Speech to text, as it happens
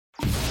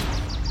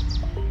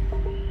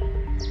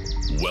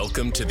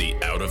Welcome to the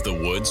Out of the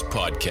Woods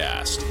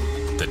podcast.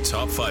 The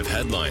top 5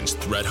 headlines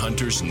threat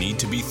hunters need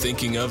to be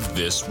thinking of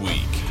this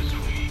week.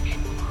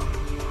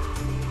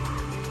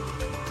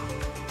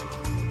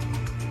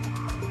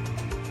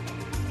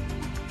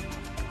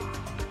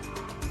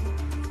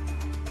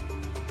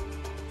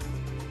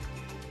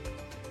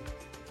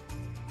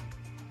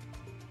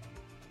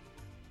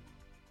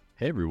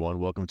 Hey everyone,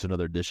 welcome to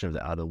another edition of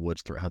the Out of the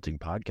Woods Threat Hunting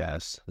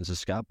Podcast. This is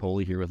Scott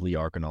Poley here with Lee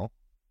Arkinall.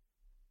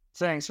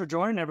 Thanks for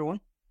joining, everyone.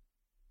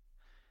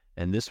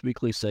 And this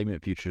weekly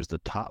segment features the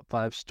top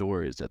 5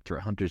 stories that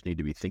threat hunters need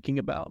to be thinking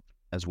about,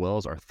 as well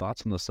as our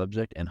thoughts on the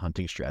subject and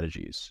hunting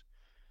strategies.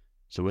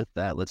 So with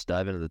that, let's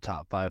dive into the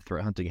top 5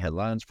 threat hunting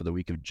headlines for the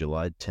week of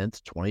July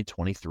 10th,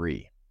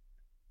 2023.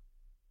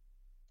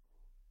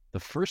 The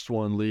first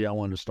one, Lee, I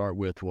wanted to start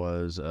with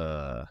was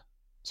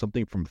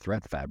something from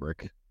Threat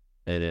Fabric,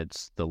 and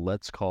it's the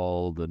Let's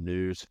Call the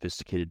New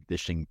Sophisticated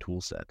Phishing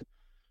Toolset.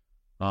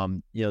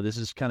 This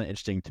is kind of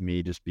interesting to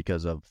me just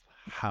because of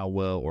how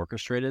well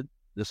orchestrated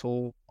this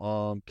whole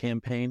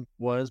campaign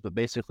was, but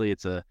basically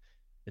it's a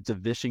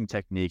phishing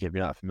technique. If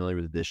you're not familiar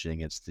with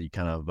phishing, it's the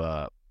kind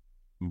of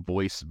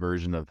voice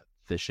version of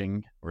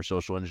phishing or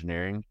social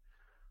engineering.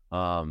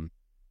 But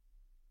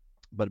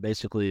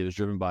basically it was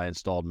driven by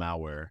installed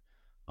malware.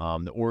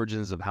 The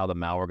origins of how the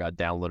malware got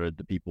downloaded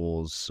to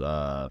people's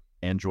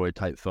Android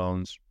type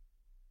phones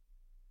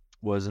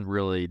wasn't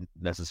really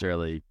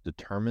necessarily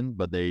determined,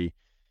 but they,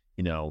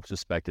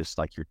 suspect it's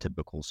like your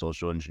typical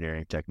social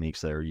engineering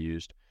techniques that are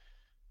used.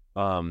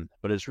 But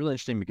it's really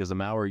interesting because the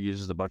malware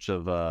uses a bunch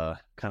of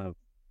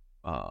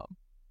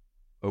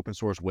open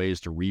source ways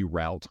to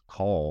reroute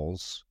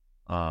calls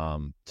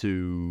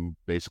to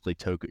basically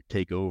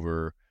take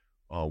over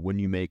when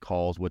you make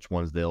calls, which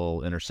ones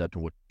they'll intercept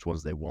and which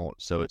ones they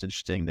won't. So it's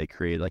interesting. They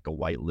create like a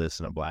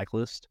whitelist and a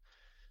blacklist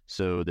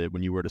so that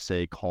when you were to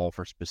say call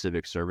for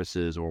specific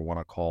services or want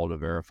to call to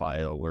verify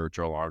alerts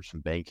or alarms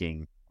from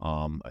banking,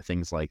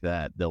 things like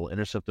that, they'll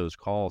intercept those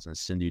calls and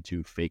send you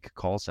to fake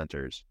call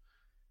centers,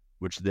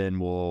 which then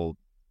will,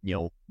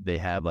 they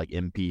have like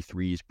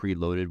MP3s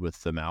preloaded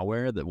with the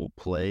malware that will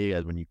play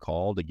as when you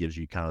call. That gives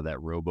you kind of that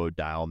robo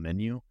dial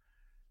menu,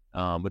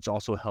 which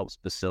also helps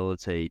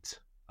facilitate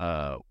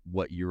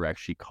what you're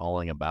actually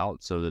calling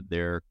about so that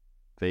their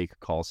fake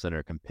call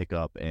center can pick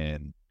up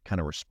and kind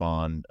of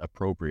respond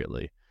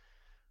appropriately.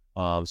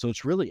 So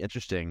it's really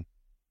interesting.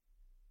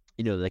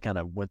 They kind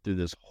of went through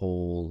this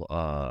whole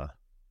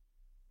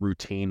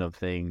routine of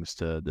things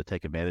to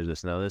take advantage of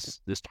this. Now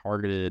this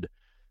targeted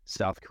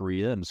South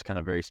Korea, and it's kind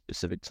of very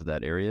specific to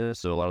that area.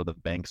 So a lot of the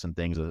banks and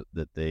things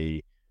that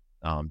they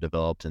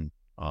developed and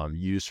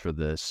used for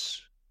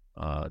this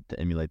to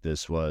emulate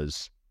this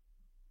was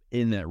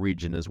in that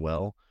region as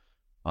well.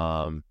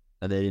 And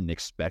they didn't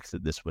expect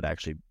that this would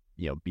actually,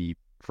 be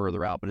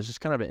further out. But it's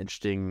just kind of an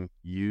interesting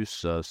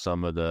use of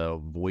some of the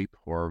VoIP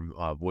or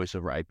voice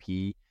over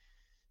IP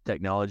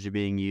technology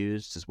being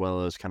used, as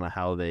well as kind of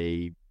how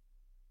they,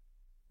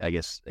 I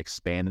guess,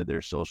 expanded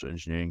their social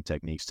engineering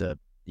techniques to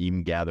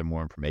even gather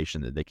more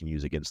information that they can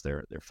use against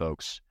their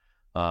folks.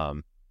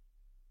 So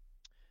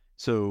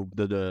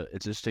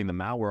it's interesting. The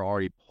malware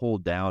already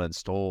pulled down and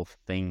stole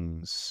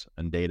things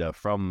and data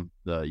from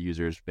the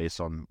users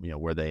based on,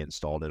 where they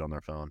installed it on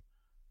their phone.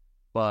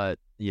 But,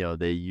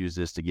 they use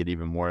this to get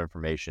even more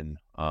information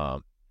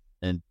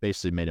and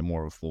basically made it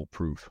more of a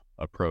foolproof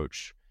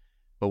approach.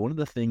 But one of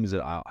the things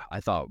that I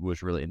thought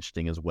was really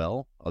interesting as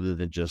well, other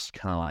than just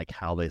kind of like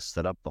how they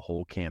set up the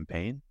whole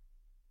campaign,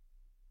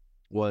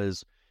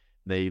 was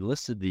they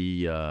listed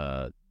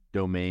the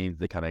domains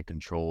they kind of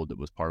controlled that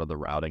was part of the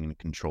routing and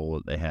control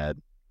that they had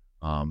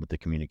with the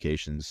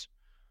communications.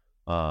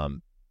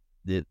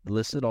 It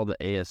listed all the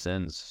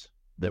ASNs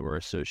that were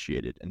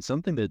associated, and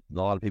something that a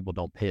lot of people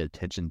don't pay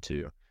attention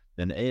to.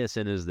 Then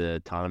ASN is the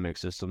atomic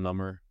system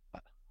number,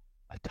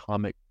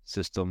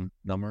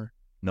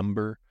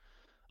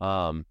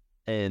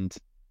 and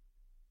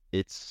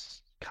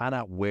it's kind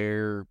of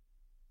where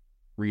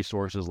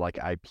resources like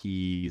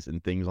IPs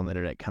and things on the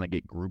internet kind of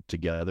get grouped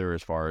together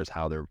as far as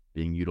how they're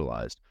being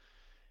utilized.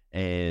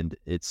 And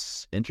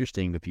it's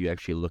interesting if you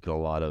actually look at a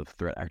lot of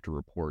threat actor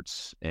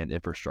reports and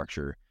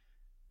infrastructure,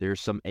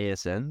 there's some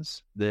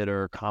ASNs that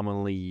are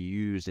commonly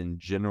used in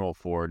general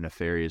for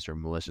nefarious or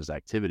malicious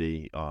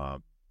activity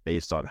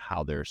based on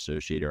how they're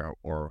associated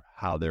or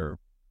how they're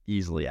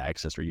easily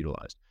accessed or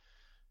utilized.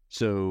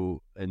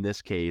 So in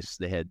this case,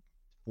 they had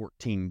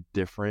 14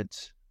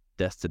 different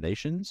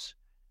destinations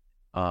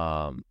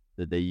that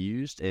they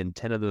used, and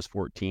 10 of those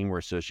 14 were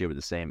associated with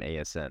the same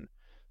ASN.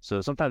 So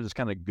sometimes it's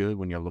kind of good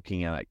when you're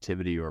looking at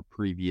activity or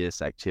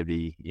previous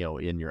activity,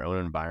 in your own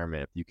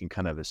environment. If you can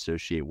kind of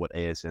associate what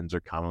ASNs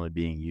are commonly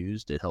being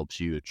used, it helps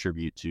you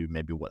attribute to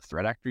maybe what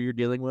threat actor you're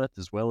dealing with,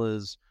 as well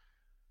as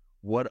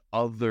what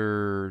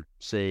other,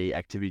 say,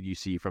 activity you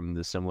see from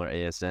the similar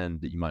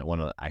ASN that you might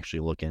want to actually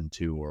look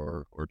into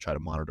or try to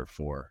monitor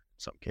for in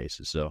some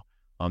cases. So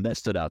that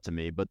stood out to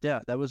me. But yeah,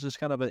 that was just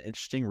kind of an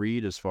interesting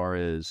read as far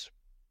as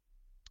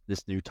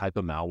this new type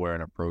of malware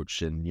and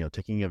approach, and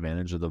taking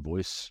advantage of the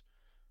voice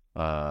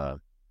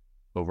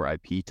over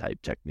IP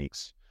type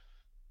techniques.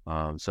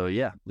 So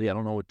yeah, Lee, I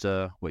don't know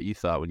what you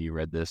thought when you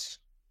read this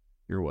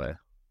your way.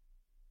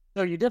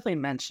 So you definitely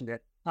mentioned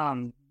it.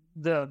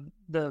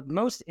 The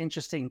most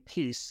interesting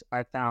piece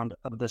I found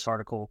of this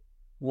article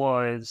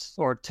was,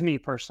 or to me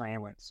personally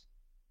anyways,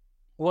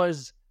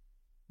 was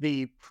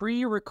the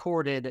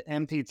pre-recorded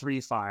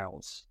MP3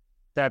 files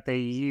that they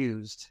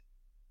used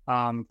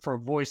for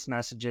voice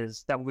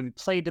messages that would be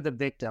played to the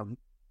victim,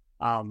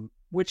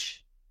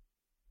 which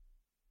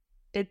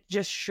it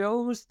just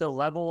shows the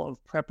level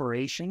of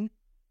preparation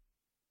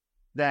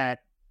that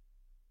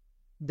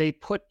they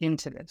put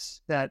into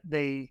this, that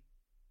they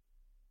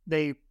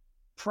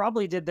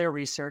probably did their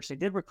research, they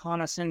did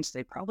reconnaissance,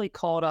 they probably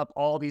called up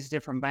all these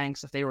different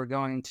banks if they were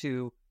going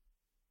to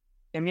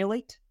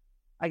emulate,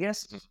 I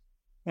guess,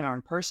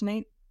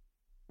 impersonate.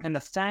 And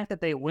the fact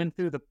that they went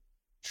through the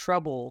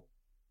trouble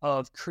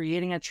of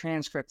creating a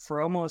transcript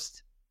for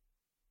almost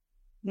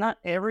not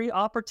every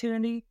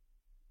opportunity,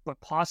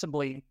 but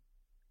possibly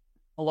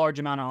a large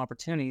amount of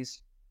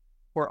opportunities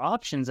or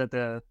options that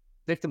the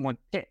victim would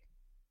pick.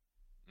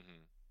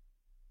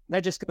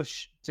 That just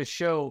goes to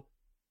show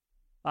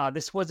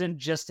this wasn't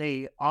just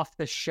a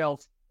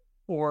off-the-shelf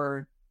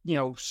or,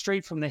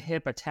 straight from the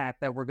hip attack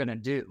that we're going to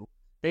do.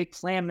 They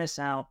planned this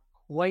out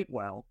quite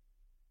well,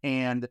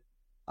 and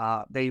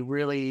they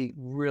really,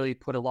 really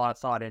put a lot of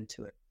thought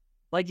into it.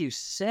 Like you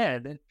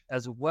said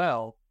as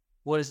well,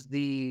 was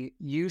the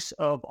use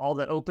of all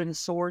the open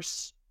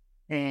source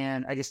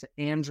and I guess the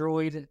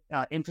Android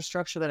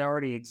infrastructure that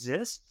already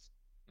exists.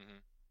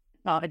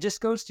 It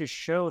just goes to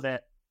show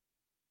that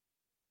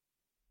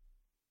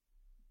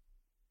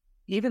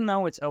even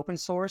though it's open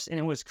source and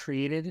it was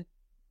created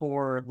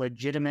for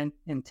legitimate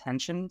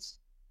intentions,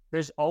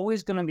 there's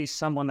always going to be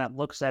someone that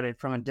looks at it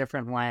from a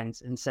different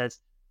lens and says,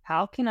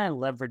 how can I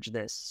leverage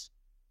this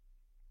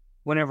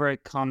whenever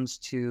it comes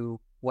to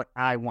what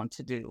I want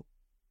to do?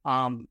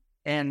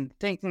 And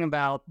thinking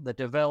about the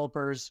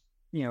developers,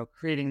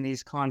 creating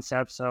these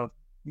concepts of,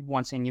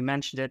 once again, you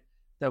mentioned it,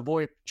 the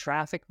VoIP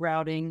traffic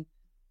routing.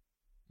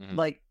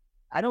 Like,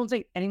 I don't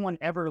think anyone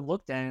ever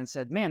looked at it and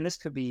said, man, this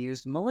could be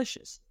used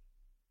maliciously.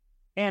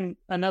 And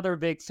another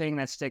big thing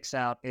that sticks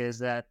out is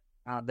that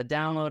the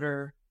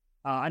downloader,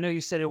 I know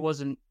you said it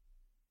wasn't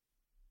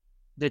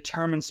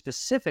determined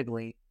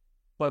specifically,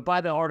 but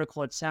by the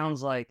article, it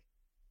sounds like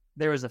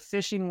there was a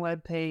phishing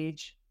web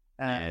page,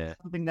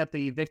 something that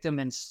the victim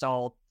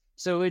installed.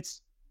 So it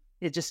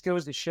just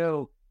goes to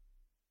show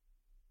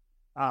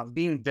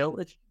being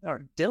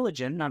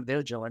diligent, not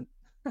vigilant.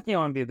 You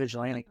don't want to be a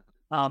vigilante.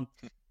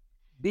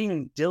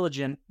 Being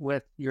diligent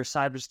with your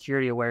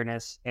cybersecurity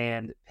awareness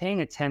and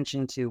paying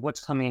attention to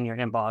what's coming in your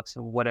inbox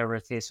or whatever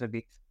the case would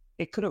be,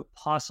 it could have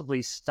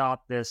possibly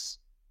stopped this.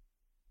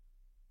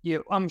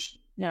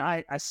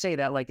 I say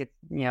that like it,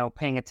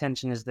 paying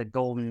attention is the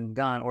golden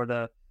gun or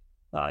the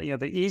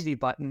easy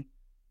button,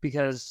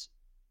 because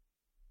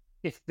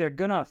if they're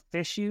gonna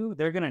phish you,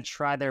 they're gonna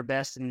try their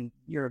best, and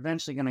you're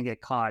eventually gonna get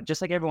caught.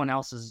 Just like everyone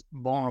else is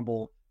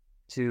vulnerable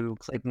to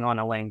clicking on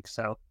a link.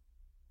 So,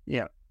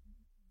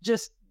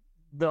 just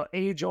the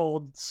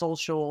age-old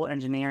social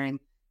engineering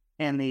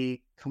and the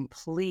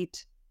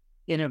complete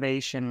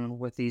innovation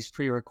with these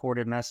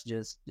pre-recorded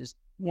messages. Just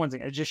one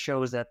thing, it just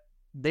shows that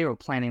they were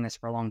planning this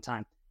for a long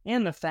time.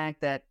 And the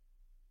fact that,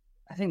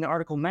 I think the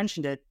article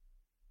mentioned it,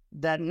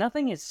 that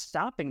nothing is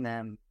stopping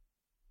them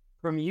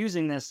from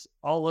using this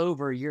all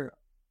over Europe.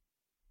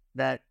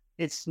 That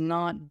it's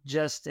not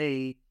just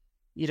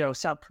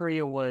South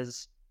Korea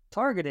was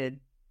targeted.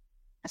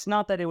 It's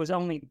not that it was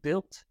only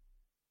built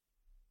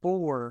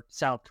for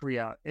South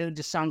Korea. It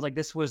just sounds like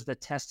this was the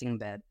testing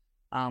bed,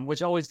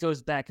 which always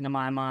goes back into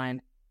my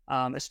mind,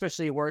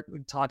 especially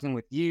talking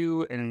with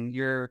you and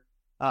your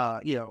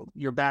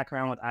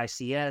background with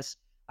ICS.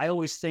 I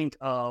always think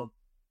of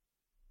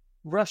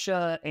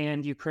Russia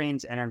and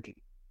Ukraine's energy,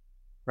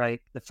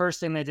 right? The first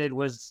thing they did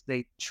was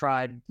they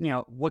tried,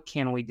 what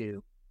can we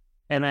do?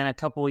 And then a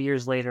couple of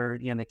years later,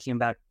 they came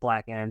back with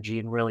black energy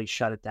and really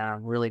shut it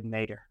down, really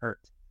made it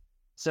hurt.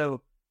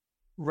 So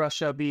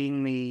Russia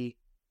being the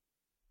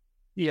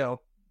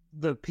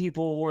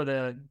people or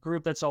the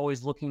group that's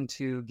always looking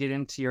to get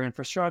into your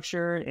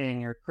infrastructure and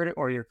your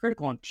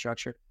critical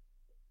infrastructure.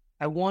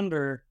 I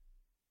wonder,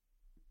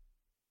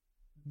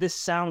 this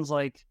sounds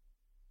like,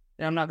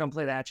 and I'm not going to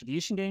play the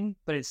attribution game,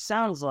 but it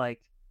sounds like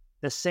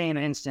the same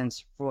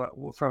instance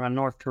from a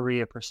North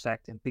Korea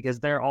perspective, because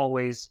their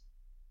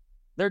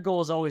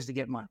goal is always to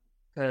get money,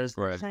 because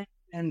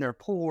and they're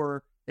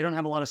poor, they don't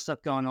have a lot of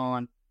stuff going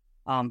on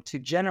to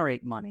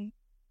generate money.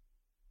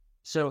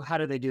 So how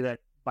do they do that?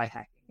 By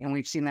hacking. And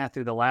we've seen that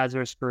through the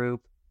Lazarus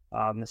Group,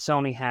 the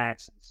Sony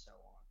hacks, and so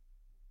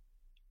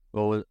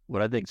on. Well,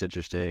 what I think is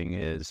interesting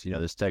is,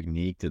 this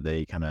technique that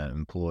they kind of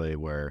employ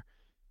where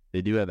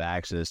they do have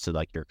access to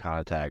like your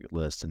contact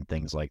list and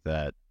things like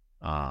that.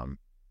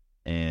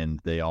 And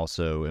they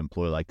also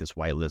employ like this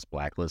whitelist,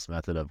 blacklist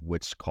method of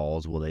which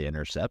calls will they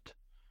intercept.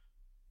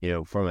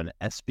 From an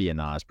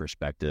espionage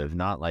perspective,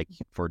 not like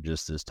for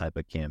just this type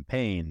of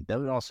campaign, that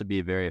would also be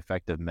a very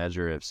effective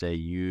measure if, say,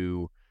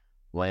 you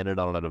landed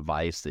on a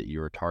device that you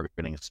were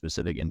targeting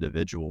specific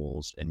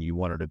individuals, and you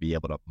wanted to be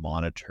able to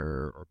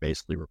monitor or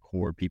basically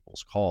record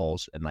people's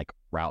calls and like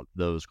route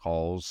those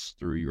calls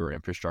through your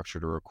infrastructure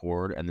to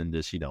record, and then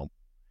just,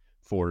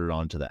 forward it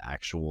on to the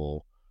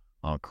actual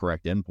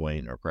correct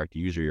endpoint or correct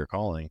user you're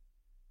calling.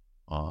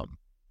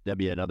 That'd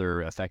be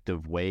another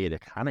effective way to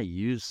kind of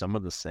use some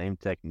of the same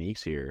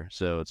techniques here.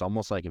 So it's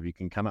almost like if you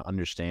can kind of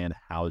understand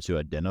how to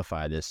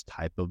identify this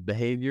type of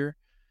behavior,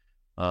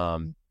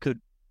 could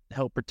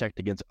help protect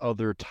against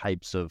other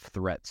types of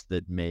threats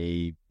that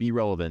may be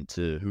relevant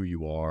to who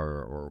you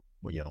are or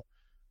what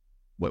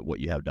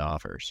you have to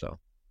offer. So,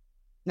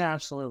 no,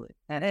 absolutely,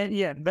 and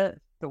yeah, the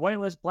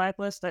whitelist,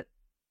 blacklist. That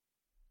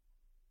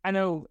I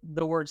know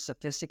the word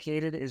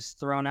sophisticated is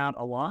thrown out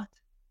a lot,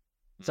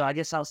 so I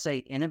guess I'll say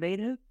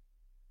innovative.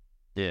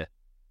 Yeah.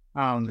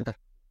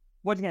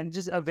 Once again,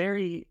 just a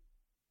very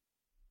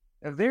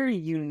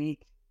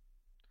unique.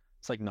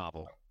 It's like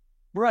novel.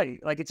 Right,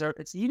 like it's a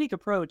unique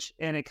approach,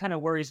 and it kind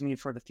of worries me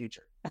for the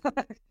future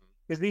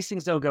because these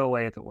things don't go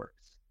away if it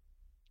works.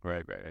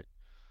 Right.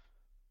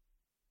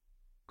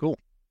 Cool.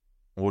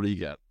 What do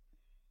you got?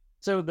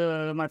 So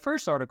my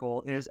first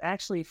article is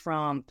actually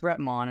from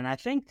Threatmon, and I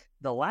think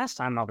the last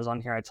time I was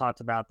on here I talked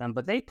about them,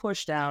 but they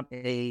pushed out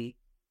a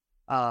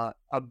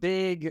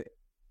big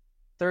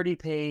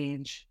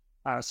 45-page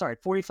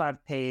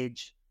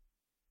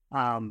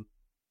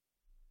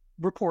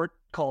report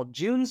called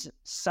June's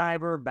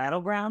Cyber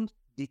Battleground: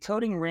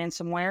 Decoding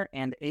Ransomware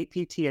and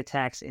APT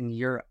Attacks in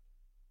Europe.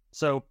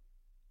 So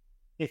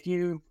if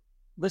you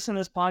listen to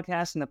this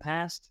podcast in the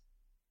past,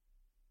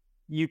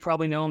 you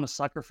probably know I'm a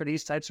sucker for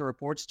these types of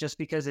reports just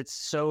because it's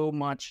so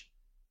much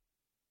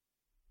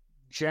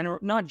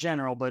not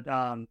general, but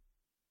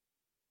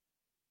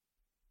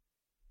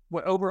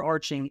what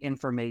overarching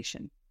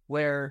information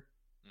where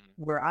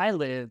I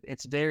live,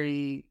 it's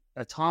very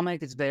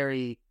atomic, it's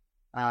very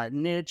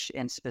niche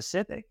and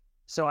specific.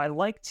 So I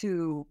like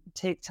to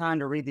take time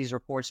to read these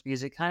reports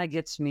because it kind of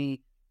gets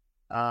me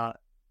a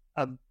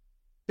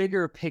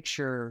bigger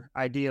picture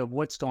idea of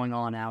what's going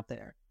on out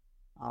there.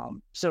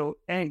 So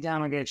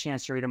anytime I get a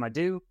chance to read them, I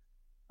do.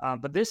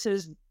 But this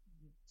is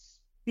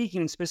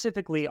speaking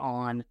specifically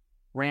on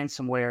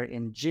ransomware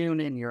in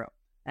June in Europe.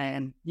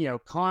 And,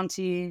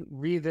 Conti,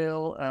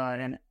 Revil,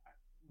 and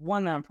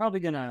one that I'm probably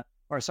going to,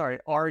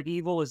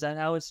 R-Evil, is that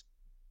how it's?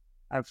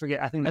 I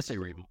forget. I think I say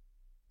Revil.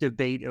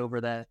 Debate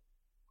over that.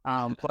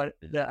 But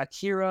the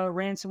Akira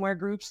ransomware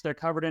groups, they're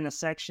covered in a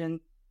section.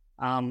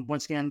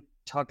 Once again,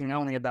 talking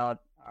only about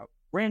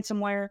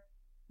ransomware.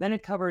 Then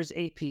it covers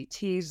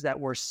APTs that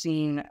were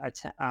seen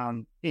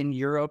in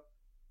Europe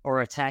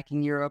or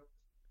attacking Europe.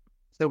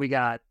 So we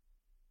got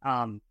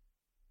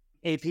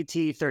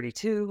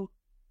APT-32,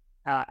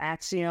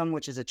 Axiom,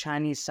 which is a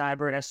Chinese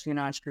cyber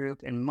espionage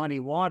group, and Muddy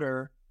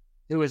Water,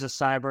 who is a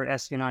cyber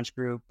espionage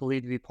group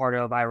believed to be part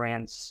of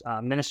Iran's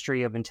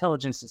Ministry of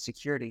Intelligence and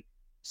Security.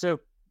 So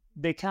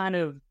they kind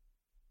of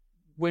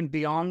went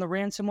beyond the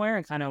ransomware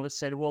and kind of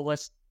said, well,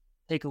 let's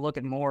take a look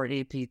at more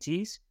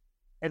APTs.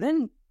 And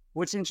then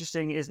what's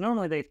interesting is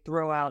normally they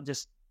throw out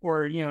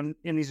in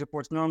these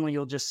reports, normally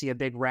you'll just see a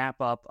big wrap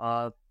up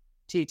of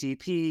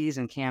TTPs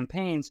and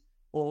campaigns.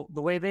 Well,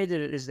 the way they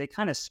did it is they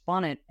kind of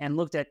spun it and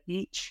looked at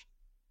each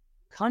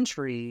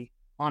country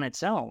on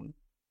its own.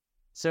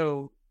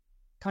 So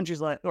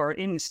countries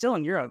still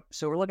in Europe.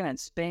 So we're looking at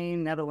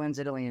Spain, Netherlands,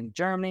 Italy, and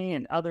Germany,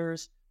 and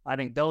others. I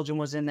think Belgium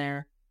was in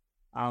there.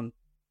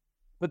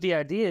 But the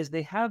idea is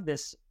they have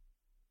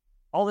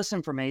all this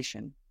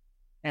information,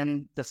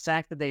 and the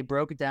fact that they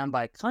broke it down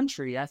by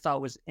country, I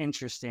thought was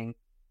interesting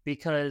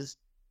because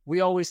we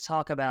always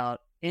talk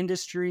about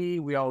industry.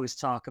 We always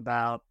talk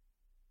about,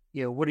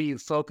 what are you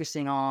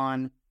focusing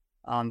on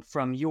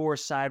from your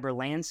cyber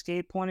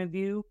landscape point of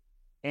view?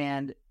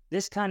 And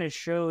this kind of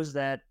shows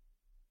that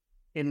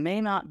it may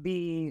not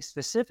be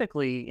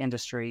specifically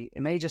industry.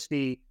 It may just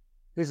be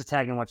who's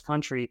attacking what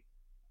country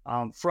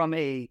from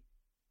a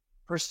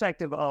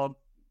perspective of,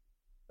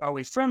 are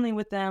we friendly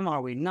with them?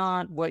 Are we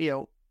not? What,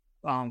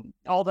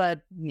 all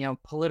that,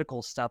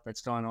 political stuff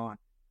that's going on.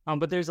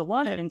 But there's a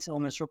lot of intel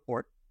in this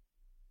report.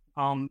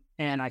 And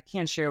I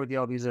can't share with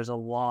y'all because there's a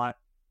lot.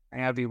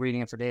 I'll be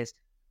reading it for days.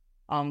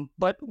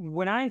 But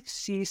when I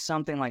see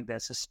something like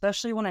this,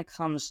 especially when it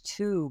comes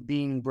to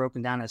being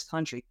broken down as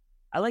country,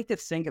 I like to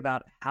think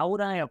about how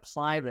would I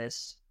apply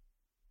this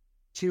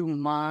to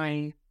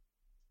my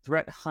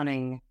threat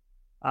hunting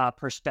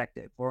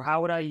perspective, or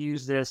how would I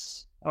use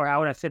this, or how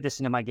would I fit this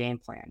into my game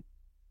plan?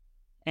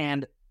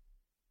 And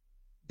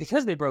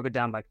because they broke it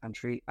down by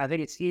country, I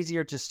think it's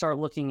easier to start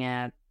looking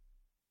at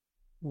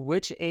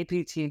which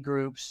APT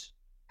groups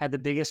had the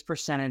biggest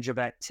percentage of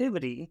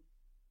activity,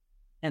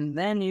 and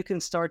then you can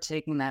start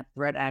taking that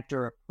threat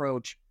actor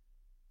approach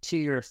to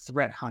your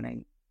threat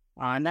hunting.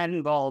 And that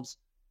involves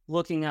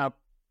looking up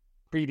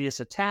previous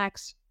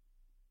attacks,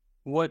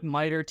 what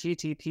MITRE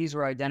TTPs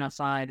were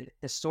identified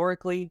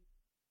historically,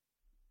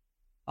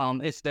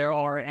 if there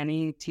are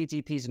any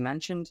TTPs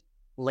mentioned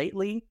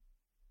lately,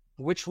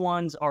 which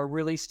ones are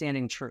really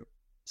standing true.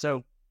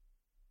 So,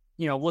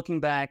 looking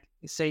back,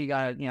 say you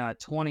got a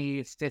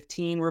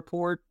 2015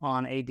 report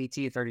on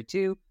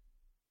ABT32,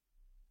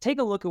 take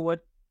a look at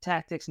what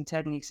tactics and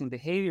techniques and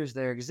behaviors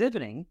they're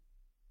exhibiting,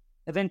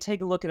 and then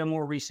take a look at a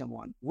more recent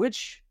one.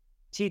 Which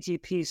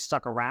TTPs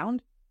stuck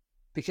around?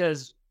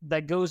 Because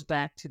that goes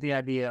back to the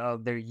idea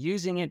of they're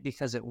using it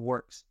because it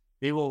works.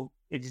 They will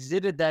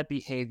exhibit that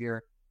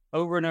behavior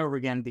over and over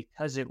again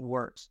because it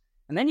works.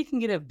 And then you can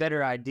get a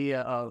better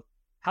idea of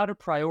how to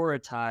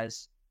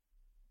prioritize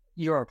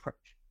your approach.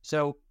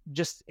 So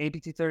just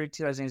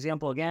ABT32 as an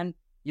example, again,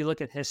 you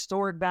look at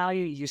historic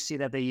value, you see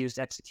that they used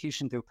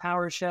execution through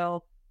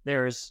PowerShell.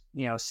 There's,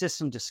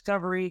 system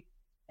discovery,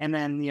 and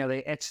then,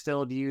 they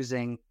exfilled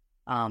using,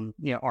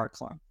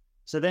 rclone.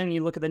 So then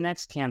you look at the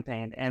next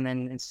campaign, and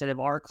then instead of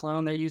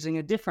rclone, they're using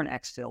a different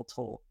exfil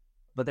tool,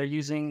 but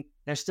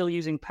they're still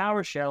using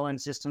PowerShell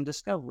and system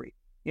discovery.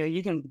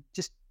 You can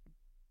just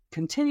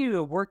continue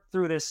to work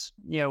through this,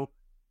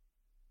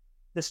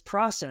 this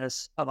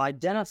process of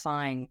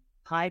identifying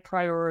high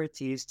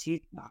priority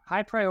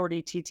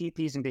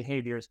TTPs and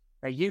behaviors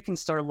that you can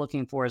start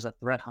looking for as a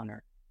threat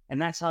hunter.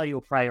 And that's how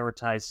you'll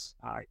prioritize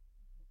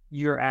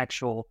your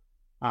actual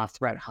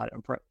threat hunt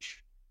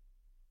approach.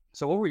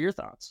 So what were your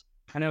thoughts?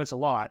 I know it's a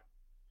lot.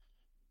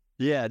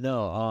 Yeah,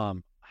 no, I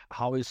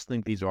always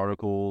think these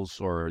articles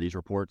or these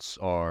reports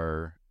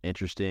are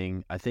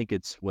interesting. I think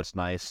what's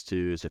nice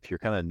too is if you're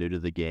kind of new to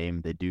the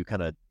game, they do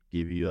kind of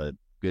give you a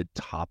good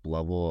top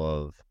level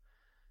of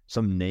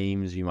some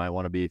names you might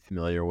want to be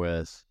familiar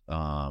with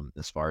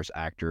as far as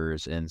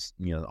actors and,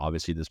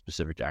 obviously the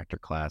specific actor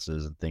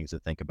classes and things to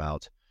think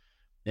about.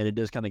 And it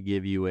does kind of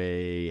give you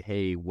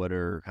hey, what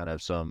are kind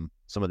of some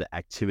of the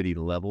activity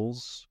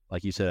levels?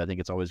 Like you said, I think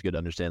it's always good to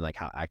understand like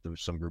how active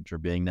some groups are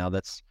being. Now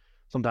that's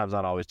sometimes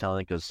not always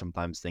telling because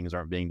sometimes things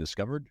aren't being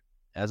discovered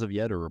as of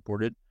yet or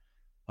reported.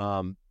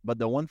 But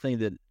the one thing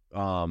that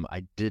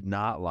I did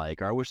not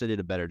like, or I wish I did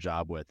a better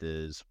job with,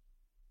 is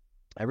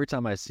every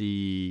time I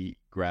see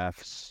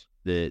graphs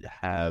that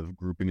have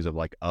groupings of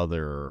like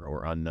other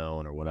or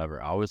unknown or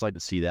whatever, I always like to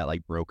see that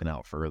like broken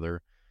out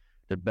further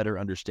to better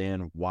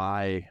understand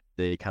why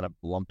they kind of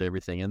lumped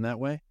everything in that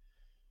way.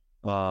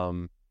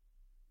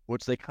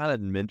 Which they kind of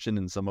mentioned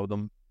in some of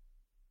them,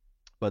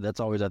 but that's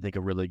always, I think,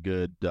 a really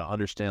good to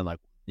understand, like,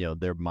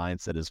 their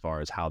mindset as far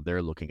as how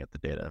they're looking at the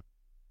data.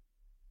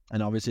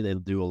 And obviously they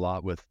do a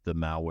lot with the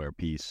malware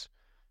piece.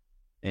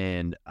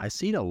 And I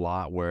see it a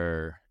lot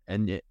where,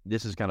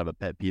 this is kind of a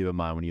pet peeve of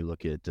mine when you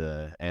look at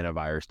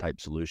antivirus type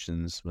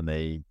solutions, when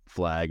they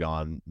flag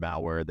on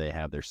malware, they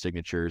have their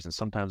signatures, and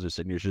sometimes their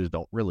signatures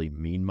don't really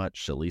mean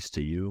much, at least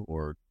to you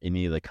or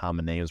any of the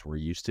common names we're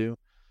used to.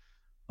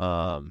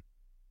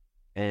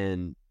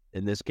 And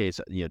in this case,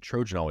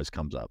 Trojan always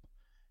comes up.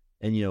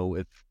 And,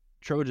 if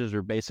Trojans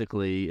are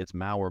basically, it's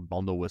malware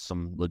bundled with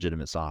some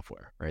legitimate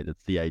software, right?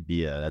 That's the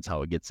idea. That's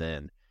how it gets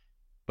in.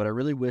 But I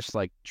really wish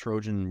like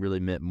Trojan really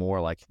meant more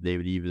like they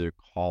would either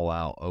call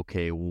out,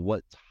 okay,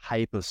 what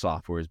type of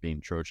software is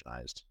being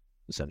Trojanized,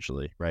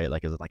 essentially, right?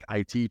 Like, is it like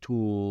IT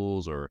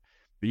tools or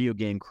video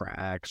game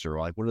cracks, or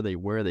like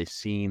where are they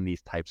seeing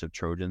these types of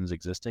Trojans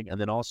existing?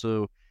 And then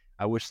also,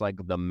 I wish like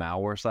the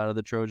malware side of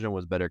the Trojan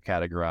was better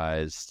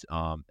categorized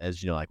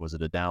as, like, was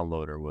it a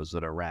downloader? Was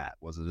it a rat?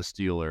 Was it a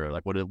stealer?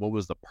 Like what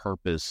was the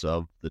purpose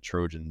of the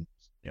Trojan,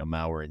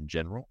 malware in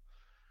general?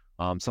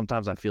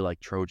 Sometimes I feel like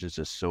Trojan is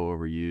just so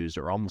overused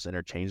or almost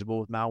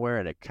interchangeable with malware,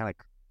 and it kind of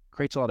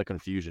creates a lot of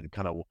confusion,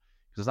 because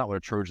it's not what a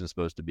Trojan is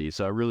supposed to be.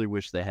 So I really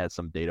wish they had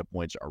some data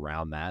points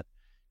around that,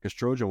 because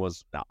Trojan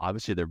was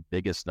obviously their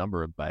biggest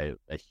number by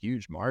a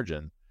huge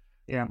margin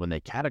when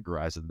they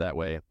categorize it that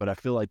way. But I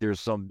feel like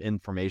there's some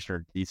information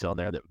or detail in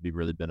there that would be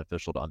really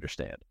beneficial to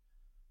understand.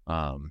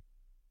 But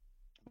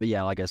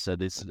yeah, like I said,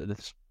 this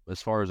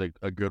as far as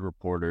a good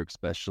reporter,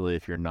 especially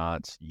if you're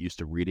not used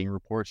to reading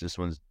reports, this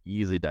one's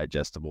easily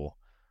digestible.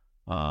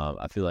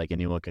 I feel like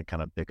anyone can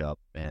kind of pick up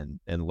and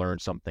learn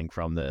something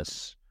from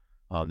this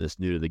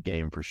new to the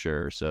game for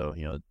sure. So,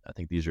 I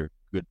think these are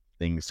good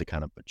things to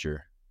kind of put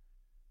your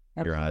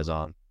eyes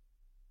on.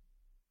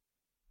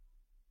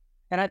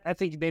 And I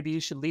think maybe you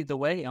should lead the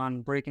way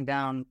on breaking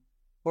down,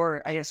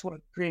 or I guess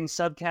creating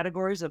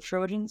subcategories of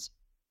Trojans.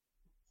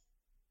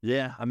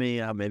 Yeah, I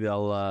mean, maybe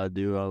I'll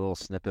do a little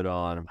snippet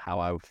on how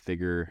I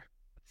figure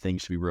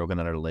things should be broken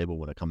under the label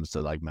when it comes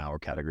to like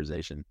malware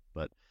categorization.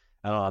 But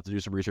I'll have to do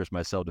some research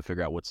myself to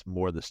figure out what's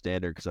more the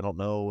standard, because I don't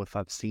know if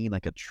I've seen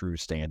like a true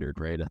standard,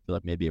 right? I feel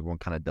like maybe everyone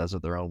kind of does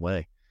it their own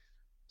way.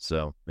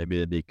 So maybe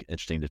it'd be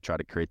interesting to try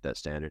to create that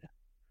standard.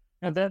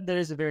 Now that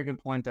is a very good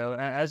point, though.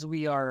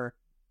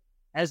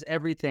 As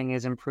everything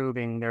is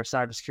improving, their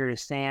cybersecurity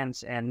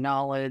stance and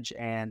knowledge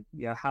and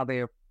how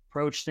they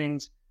approach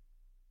things,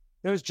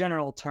 those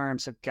general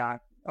terms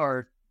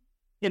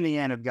in the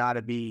end have got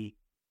to be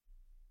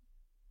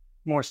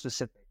more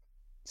specific.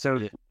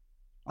 So,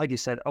 like you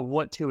said, of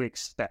what to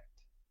expect.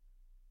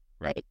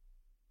 Right.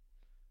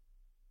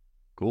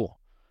 Cool.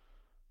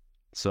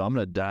 So I'm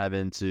going to dive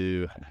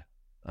into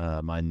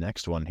my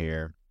next one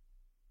here.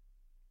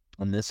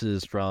 And this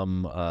is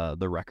from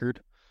The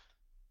Record.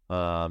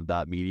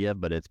 dot media,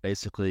 but it's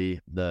basically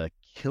the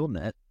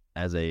Killnet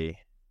as a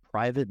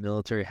private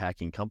military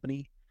hacking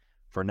company.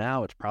 For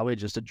now, it's probably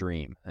just a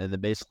dream. And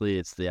then basically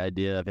it's the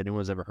idea, if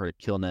anyone's ever heard of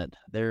Killnet,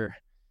 the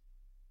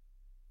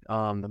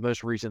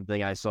most recent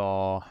thing I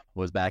saw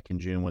was back in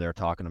June when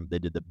they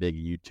did the big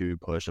YouTube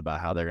push about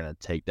how they're going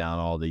to take down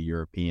all the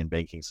European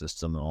banking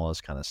system and all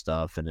this kind of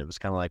stuff. And it was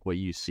kind of like what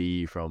you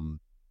see from,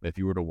 if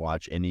you were to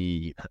watch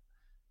any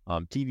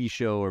TV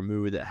show or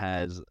movie that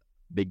has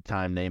big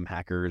time name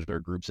hackers or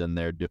groups in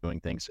there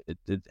doing things,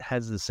 it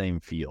has the same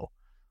feel.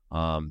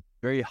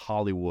 Very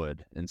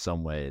Hollywood in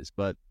some ways,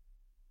 but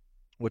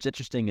what's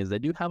interesting is they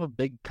do have a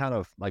big kind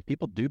of, like,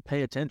 people do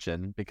pay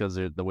attention because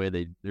the way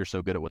they're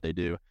so good at what they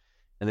do.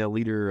 And the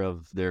leader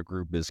of their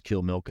group is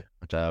Kill Milk,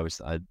 which I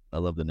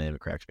love the name. It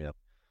cracks me up.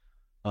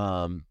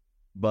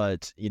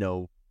 But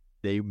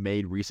they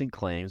made recent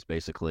claims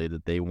basically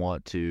that they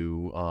want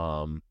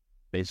to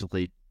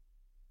basically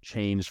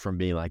change from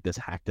being like this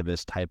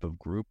hacktivist type of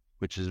group,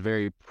 which is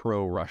very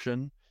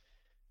pro-Russian,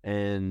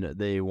 and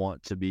they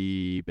want to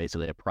be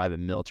basically a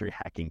private military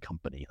hacking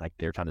company. Like,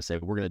 they're trying to say,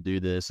 we're going to do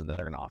this, and then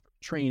they're going to offer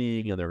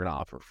training, and they're going to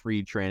offer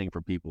free training for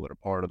people that are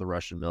part of the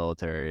Russian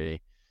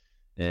military.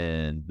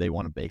 And they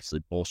want to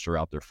basically bolster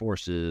out their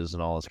forces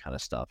and all this kind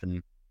of stuff.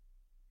 And,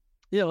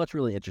 that's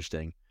really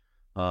interesting.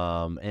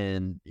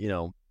 And,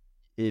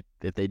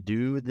 if they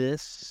do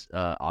this,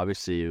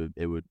 obviously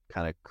it would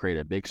kind of create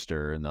a big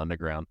stir in the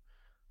underground.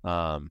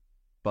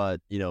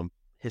 But,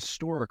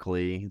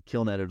 historically,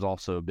 Killnet has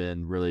also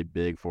been really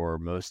big for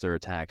most of their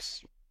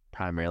attacks,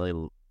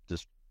 primarily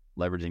just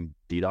leveraging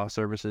DDoS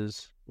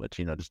services, which,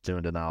 just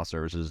doing denial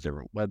services,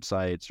 different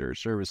websites or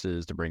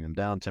services to bring them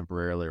down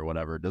temporarily or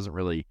whatever. It doesn't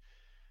really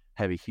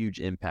have a huge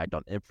impact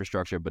on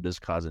infrastructure, but does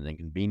cause an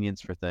inconvenience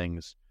for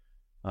things.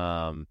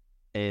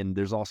 And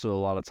there's also a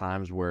lot of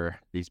times where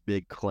these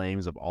big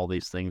claims of all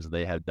these things that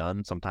they have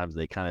done, sometimes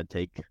they kind of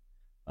take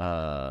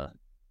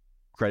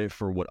credit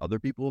for what other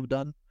people have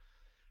done.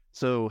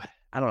 So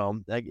I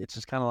don't know, it's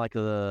just kind of like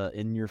a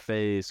in your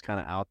face, kind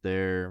of out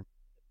there,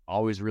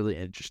 always really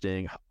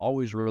interesting,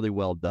 always really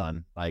well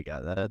done. Like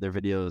their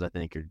videos, I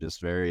think, are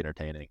just very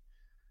entertaining.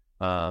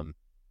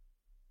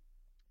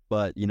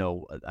 But,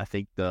 I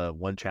think the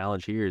one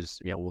challenge here is,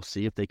 we'll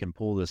see if they can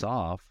pull this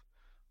off,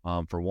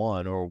 for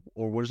one, or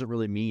what does it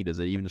really mean? Does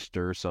it even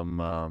stir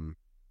some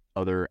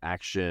other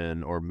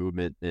action or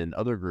movement in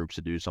other groups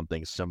to do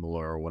something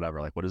similar or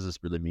whatever? Like, what does this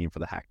really mean for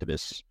the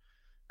hacktivist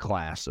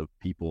class of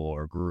people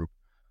or group,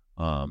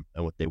 and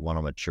what they want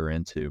to mature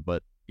into?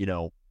 But,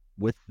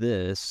 with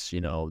this,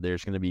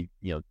 there's going to be,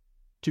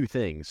 two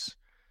things.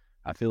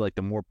 I feel like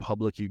the more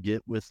public you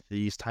get with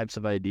these types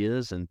of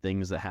ideas and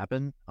things that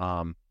happen,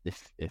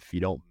 if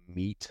you don't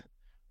meet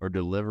or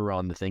deliver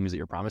on the things that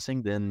you're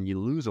promising, then you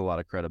lose a lot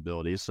of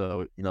credibility.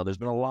 So, there's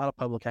been a lot of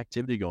public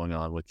activity going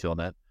on with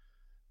Killnet.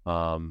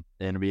 And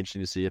it'll be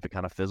interesting to see if it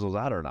kind of fizzles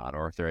out or not,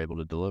 or if they're able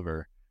to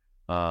deliver.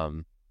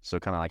 So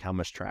kind of like, how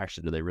much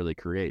traction do they really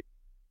create?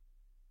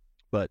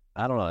 But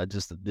I don't know.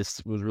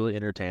 This was really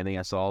entertaining.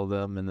 I saw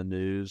them in the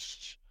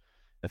news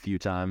a few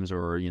times,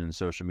 or in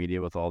social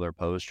media with all their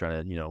posts,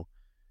 trying to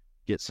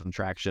get some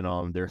traction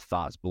on their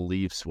thoughts,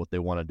 beliefs, what they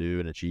want to do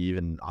and achieve,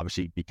 and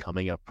obviously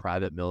becoming a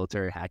private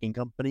military hacking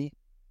company.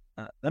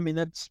 I mean,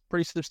 that's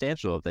pretty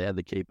substantial if they had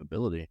the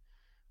capability.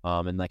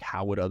 And like,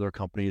 how would other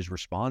companies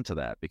respond to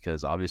that?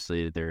 Because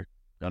obviously they're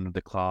under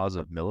the clause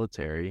of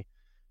military.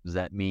 Does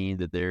that mean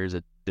that there's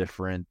a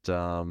different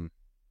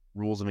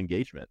rules of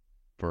engagement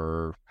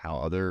for how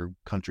other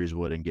countries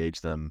would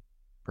engage them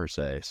per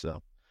se?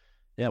 So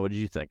yeah, what did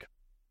you think?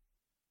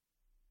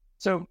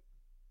 So,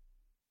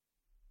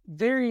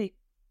 very,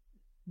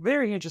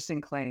 very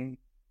interesting claim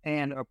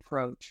and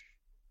approach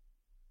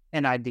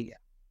and idea.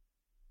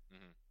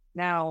 Mm-hmm.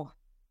 Now,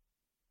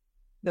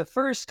 the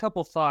first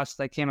couple thoughts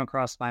that came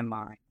across my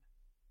mind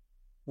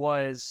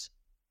was,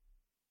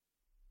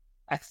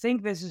 I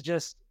think this is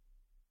just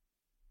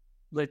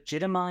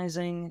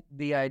legitimizing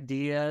the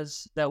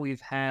ideas that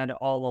we've had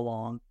all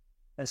along,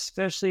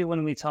 especially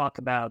when we talk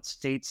about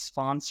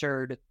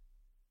state-sponsored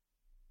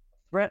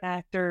threat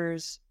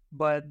actors,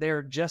 but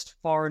they're just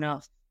far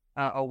enough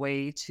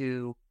away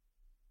to,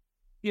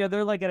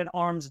 they're like at an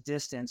arm's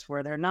distance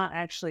where they're not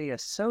actually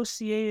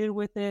associated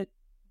with it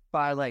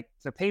by like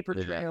the paper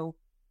trail,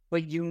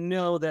 but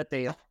that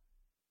they are.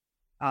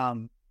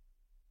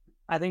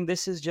 I think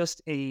this is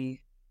just a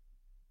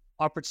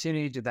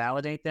opportunity to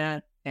validate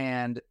that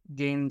and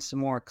gain some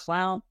more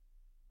clout,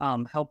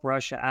 help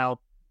Russia out.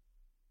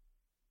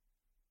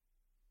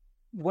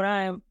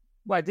 I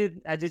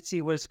did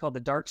see what is called the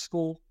Dark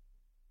School.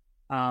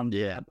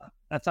 I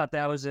thought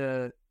that was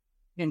a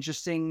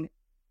interesting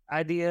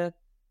idea,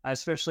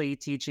 especially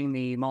teaching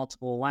the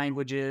multiple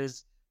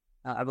languages.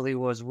 I believe it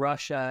was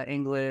Russia,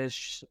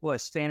 English,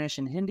 Spanish,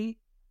 and Hindi.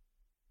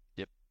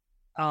 Yep.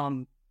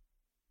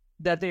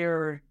 That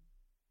they're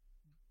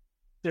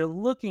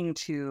looking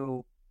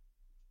to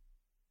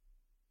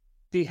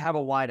have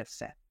a wide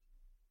effect.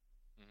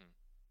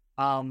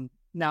 Mm-hmm.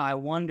 Now I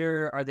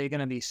wonder, are they going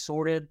to be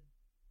sorted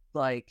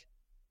like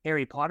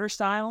Harry Potter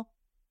style?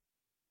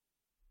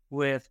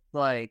 with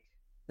like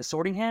the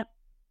Sorting Hat.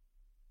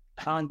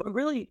 But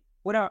really,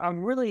 what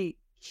I'm really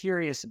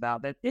curious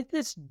about that if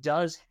this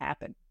does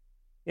happen,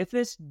 if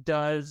this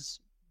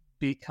does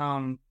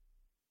become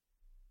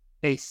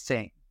a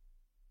thing,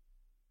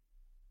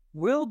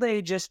 will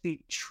they just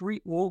be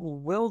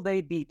will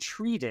they be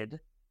treated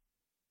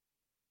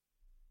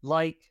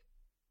like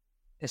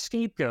a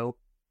scapegoat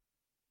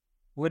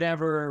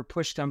whenever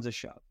push comes to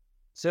shove?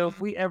 So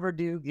if we ever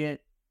do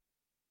get,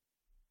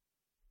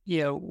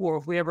 or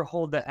if we ever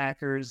hold the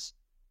hackers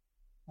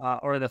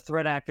or the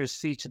threat actors'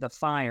 feet to the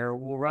fire,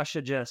 will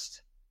Russia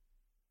just,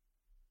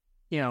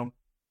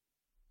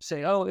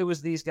 say, oh, it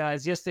was these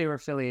guys. Yes, they were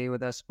affiliated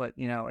with us, but,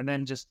 and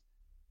then just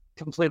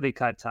completely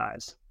cut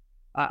ties.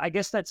 I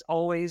guess that's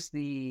always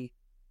the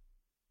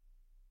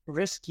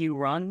risk you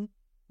run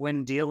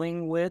when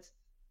dealing with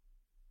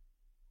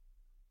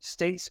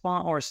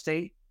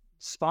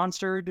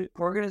state-sponsored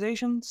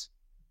organizations.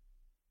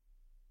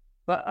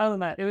 But other than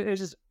that, it was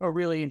just a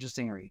really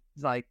interesting read.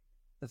 Like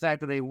the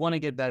fact that they want to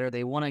get better,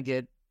 they want to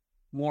get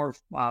more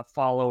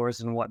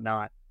followers and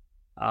whatnot.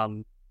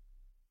 And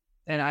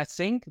I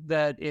think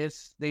that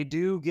if they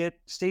do get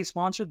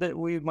state-sponsored, that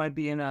we might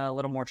be in a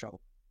little more trouble.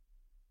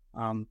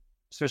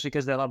 Especially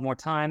because they'll have more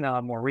time, they'll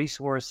have more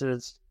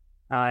resources,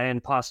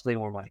 and possibly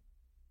more money.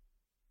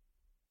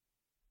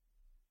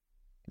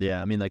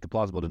 Yeah, I mean, like the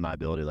plausible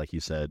deniability, like you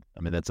said,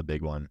 I mean, that's a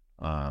big one.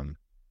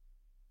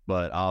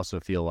 But I also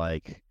feel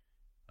like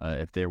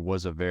if there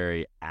was a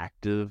very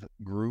active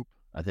group,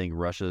 I think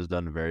Russia has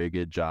done a very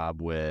good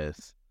job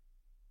with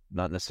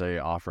not necessarily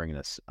offering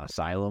an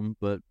asylum,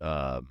 but,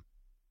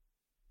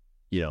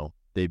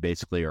 they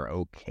basically are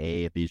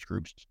okay if these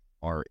groups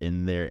are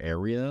in their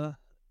area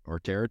or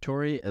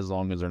territory, as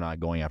long as they're not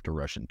going after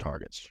Russian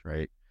targets,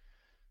 right?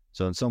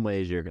 So in some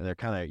ways, you're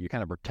kind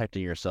of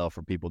protecting yourself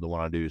from people that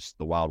want to do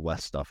the Wild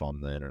West stuff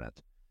on the internet.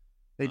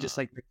 They just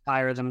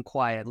retire them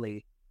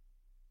quietly.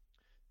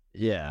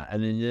 Yeah,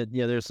 and then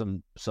there's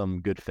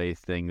some good faith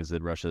things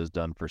that Russia has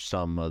done for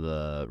some of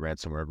the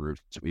ransomware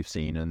groups that we've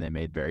seen, and they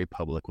made very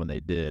public when they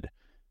did.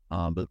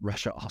 But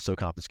Russia also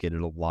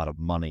confiscated a lot of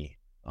money,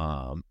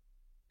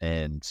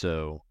 and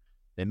so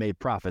they made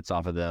profits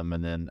off of them.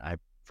 And then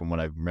from what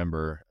I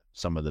remember,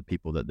 some of the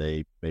people that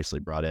they basically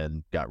brought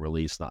in got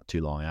released not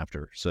too long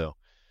after. So,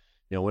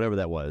 whatever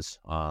that was,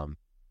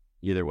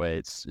 either way,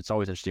 it's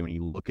always interesting when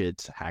you look at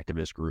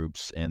hacktivist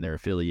groups and their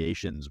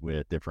affiliations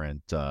with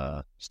different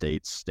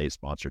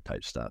state-sponsored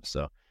type stuff.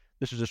 So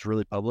this is just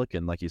really public,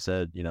 and like you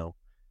said,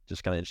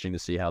 just kind of interesting to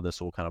see how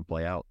this will kind of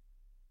play out.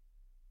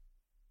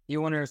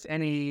 You wonder if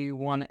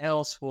anyone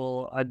else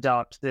will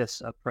adopt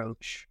this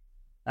approach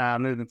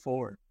moving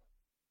forward.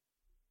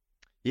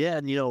 Yeah,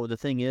 and the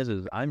thing is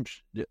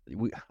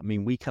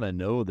we kind of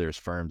know there's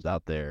firms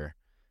out there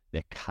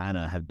that kind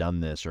of have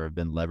done this or have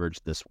been leveraged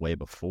this way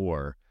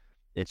before.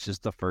 It's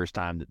just the first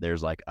time that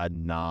there's like a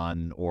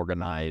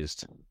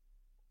non-organized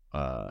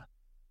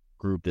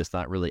group that's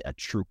not really a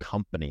true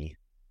company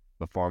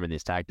performing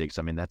these tactics.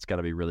 I mean, that's got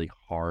to be really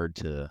hard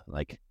to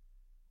like.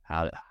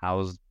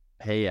 How's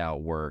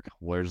payout work?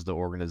 Where's the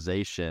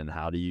organization?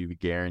 How do you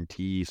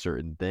guarantee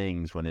certain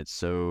things when it's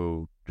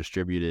so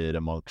distributed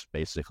amongst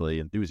basically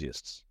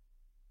enthusiasts?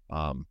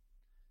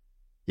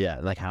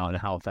 Like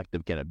how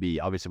effective can it be?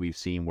 Obviously, we've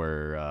seen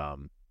where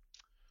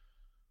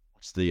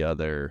what's the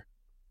other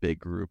big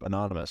group?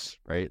 Anonymous,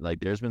 right? Like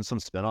there's been some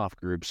spinoff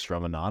groups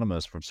from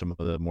Anonymous, from some of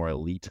the more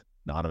elite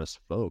anonymous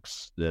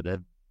folks that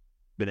have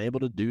been able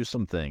to do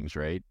some things,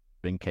 right?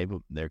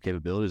 Their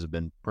capabilities have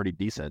been pretty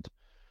decent.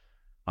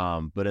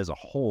 But as a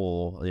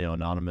whole,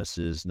 Anonymous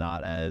is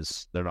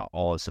they're not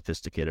all as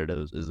sophisticated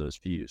as those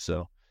few.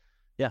 So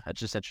yeah, it's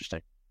just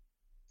interesting.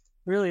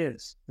 Really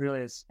is.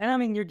 And I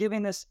mean, you're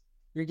giving that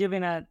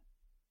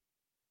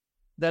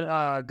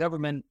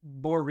government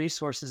more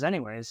resources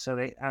anyways. So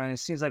it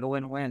seems like a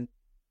win-win.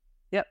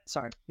 Yep.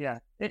 Sorry. Yeah.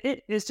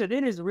 It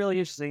is really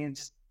interesting, and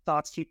just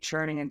thoughts keep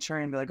churning and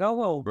churning. Be like, oh,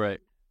 well. Right.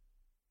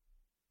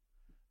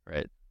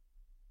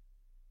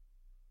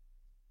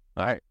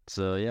 All right.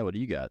 So yeah, what do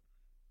you got?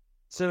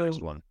 So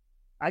next one.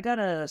 I got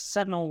a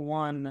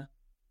SentinelOne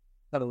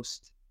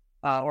post,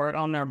 or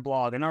on their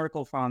blog, an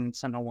article from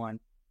SentinelOne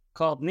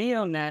called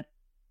 "Neonet,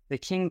 the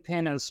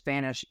Kingpin of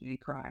Spanish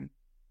E-Crime."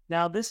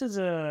 Now, this is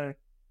a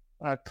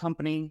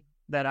company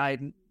that I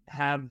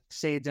have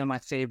saved in my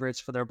favorites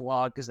for their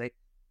blog because they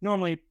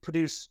normally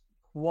produce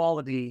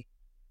quality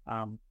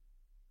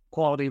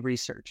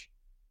research.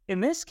 In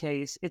this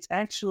case, it's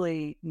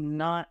actually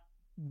not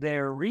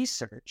their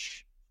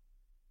research.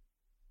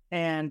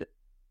 And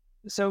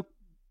so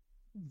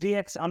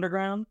VX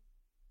Underground,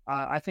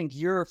 I think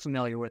you're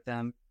familiar with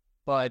them,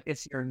 but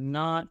if you're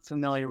not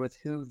familiar with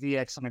who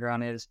VX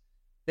Underground is,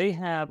 they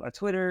have a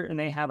Twitter and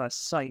they have a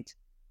site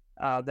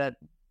that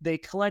they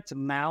collect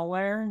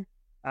malware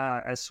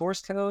as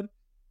source code,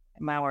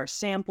 malware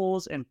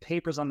samples, and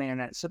papers on the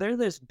internet. So they're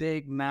this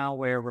big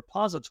malware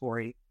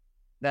repository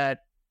that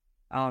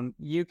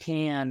you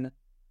can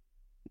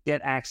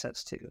get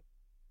access to.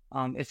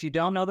 If you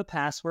don't know the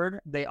password,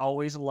 they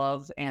always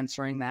love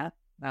answering that.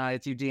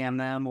 If you DM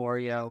them or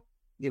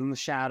give them a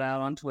shout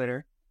out on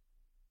Twitter.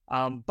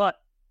 But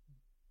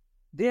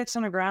DX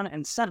Underground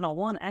and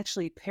SentinelOne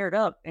actually paired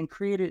up and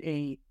created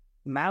a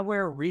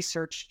malware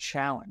research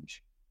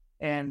challenge.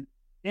 And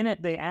in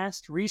it, they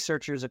asked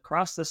researchers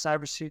across the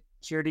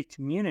cybersecurity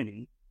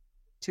community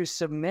to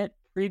submit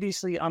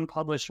previously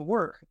unpublished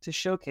work to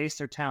showcase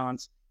their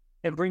talents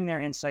and bring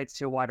their insights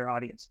to a wider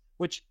audience,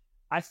 which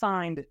I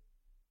find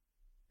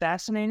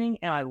fascinating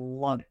and I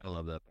love it. I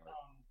love that part.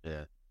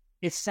 Yeah.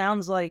 It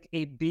sounds like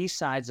a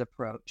B-sides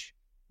approach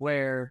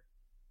where,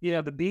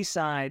 the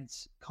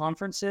B-sides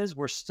conferences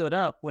were stood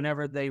up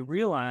whenever they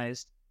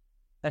realized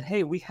that,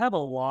 hey, we have a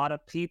lot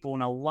of people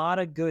and a lot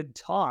of good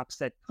talks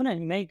that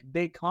couldn't make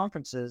big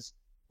conferences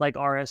like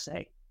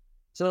RSA.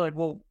 So they're like,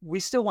 well,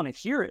 we still want to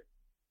hear it.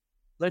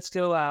 Let's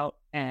go out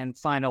and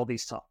find all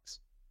these talks.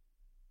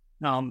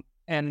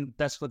 And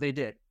that's what they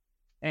did.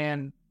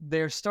 And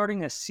they're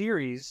starting a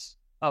series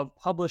of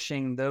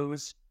publishing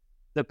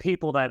the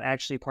people that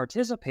actually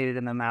participated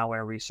in the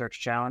malware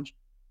research challenge.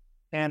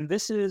 And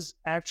this is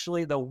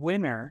actually the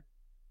winner.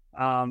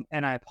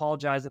 And I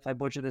apologize if I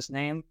butcher this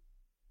name,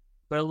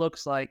 but it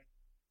looks like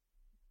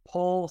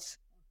Pol,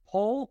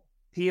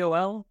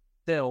 P-O-L,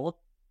 Phil,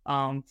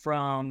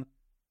 from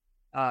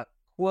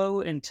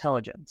Quo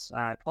Intelligence.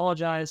 I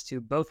apologize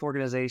to both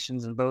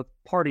organizations and both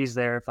parties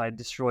there if I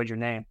destroyed your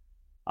name.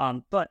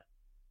 But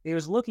he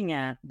was looking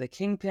at the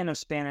kingpin of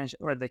Spanish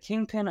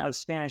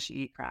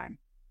e-crime.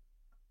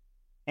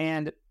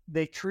 And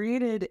they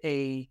created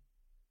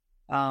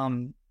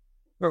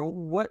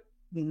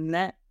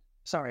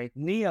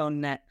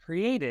NeoNet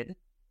created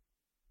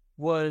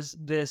was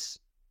this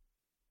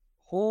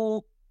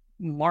whole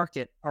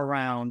market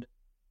around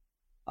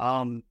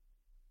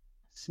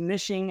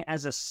smishing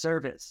as a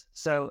service.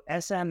 So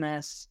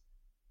SMS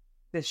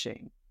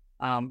phishing.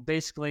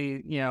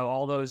 Basically,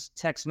 all those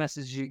text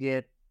messages you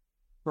get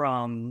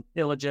from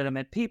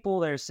illegitimate people.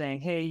 They're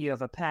saying, hey, you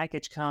have a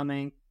package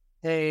coming.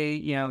 Hey,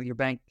 your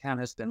bank account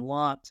has been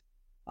locked.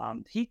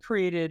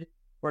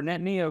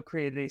 NetNeo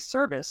created a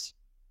service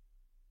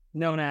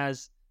known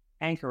as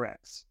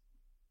AnchorX,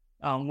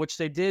 which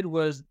they did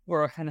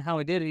and how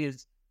he did it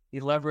is he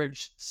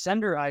leveraged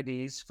sender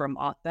IDs from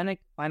authentic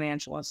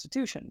financial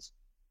institutions.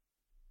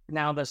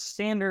 Now, the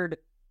standard,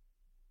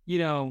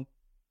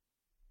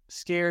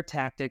 scare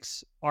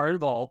tactics are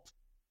involved.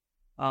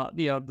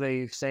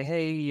 They say,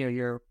 hey,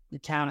 your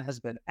account has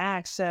been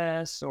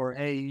accessed, or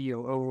hey,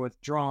 you're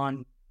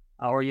withdrawn,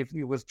 or you've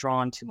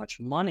withdrawn too much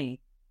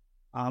money.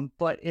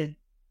 But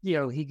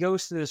he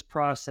goes through this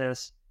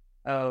process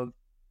of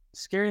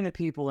scaring the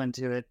people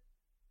into it,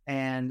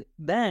 and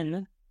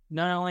then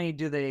not only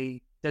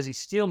does he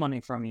steal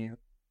money from you,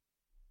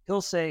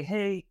 he'll say,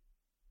 hey,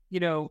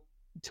 to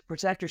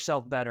protect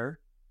yourself better,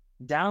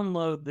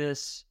 download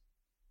this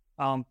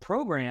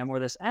program or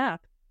this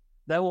app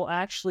that will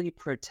actually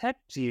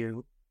protect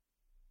you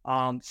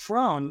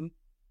from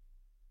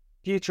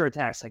future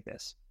attacks like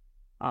this.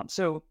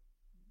 So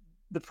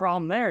the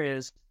problem there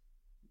is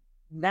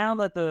now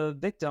that the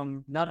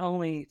victim not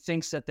only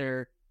thinks that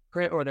their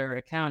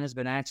account has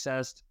been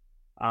accessed,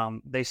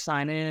 they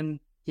sign in,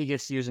 he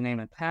gets the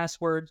username and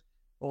password.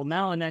 Well,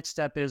 now the next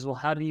step is,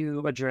 how do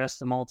you address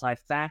the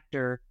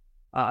multi-factor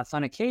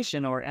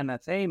authentication or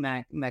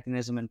MFA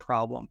mechanism and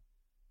problem?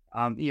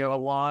 A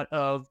lot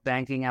of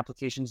banking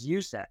applications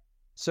use that.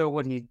 So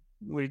what he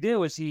did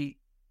was he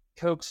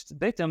coaxed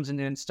victims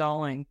into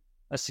installing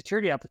a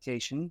security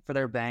application for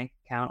their bank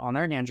account on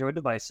their Android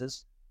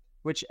devices,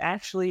 which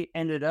actually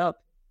ended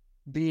up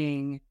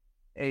being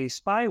a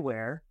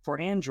spyware for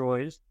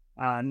Android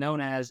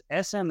known as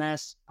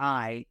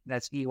SMSI,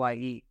 that's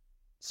EYE.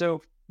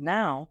 So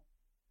now,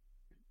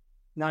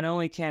 not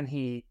only can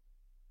he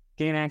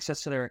gain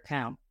access to their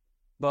account,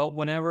 but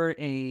whenever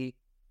a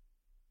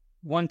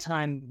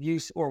one-time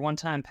use or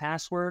one-time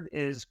password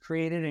is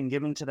created and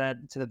given to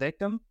the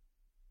victim,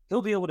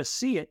 he'll be able to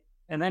see it,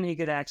 and then he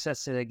could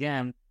access it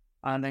again,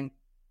 and then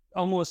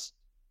almost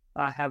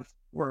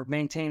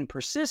maintain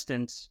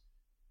persistence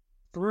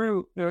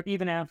through or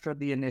even after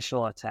the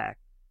initial attack.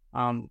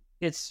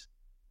 It's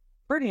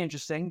pretty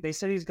interesting. They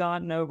said he's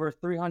gotten over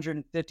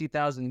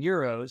 350,000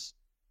 euros,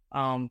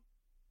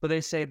 but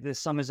they say the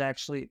sum is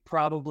actually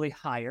probably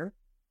higher.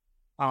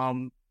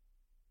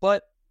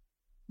 But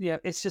yeah,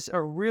 it's just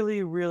a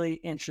really, really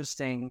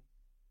interesting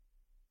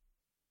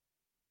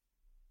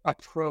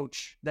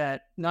approach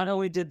that not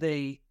only did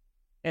they,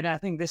 and I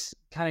think this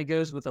kind of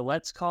goes with the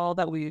Let's Call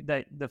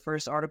that the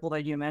first article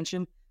that you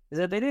mentioned, is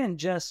that they didn't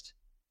just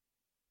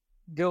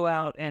go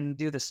out and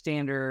do the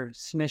standard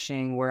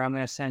smishing where I'm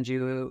going to send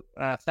you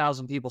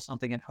 1,000 people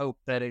something and hope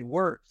that it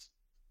works,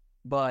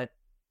 but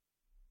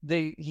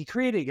he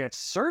created a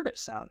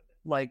service out of it.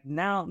 Like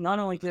now, not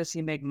only does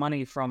he make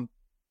money from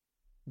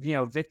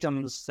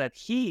victims that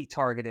he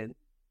targeted,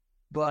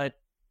 but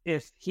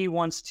if he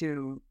wants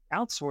to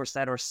outsource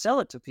that or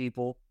sell it to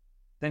people,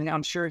 then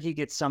I'm sure he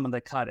gets some of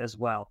the cut as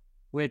well,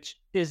 which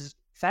is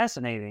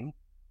fascinating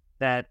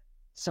that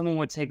someone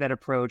would take that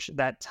approach,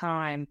 that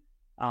time,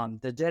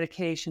 the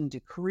dedication to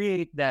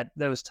create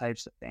those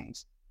types of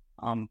things.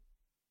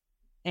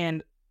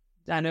 And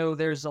I know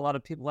there's a lot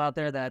of people out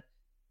there that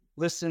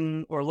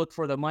listen or look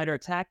for the MITRE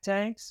ATT&CK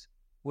tags,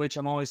 which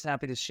I'm always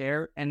happy to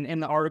share. And in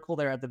the article,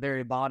 they're at the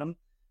very bottom.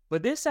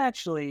 But this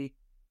actually,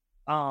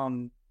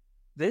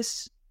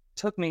 this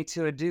took me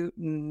to a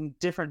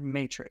different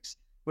matrix,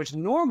 which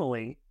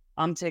normally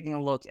I'm taking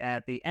a look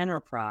at the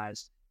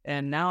enterprise.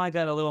 And now I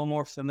got a little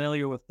more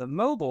familiar with the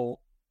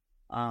mobile,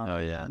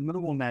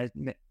 mobile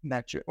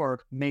metric or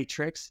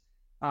matrix,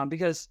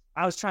 because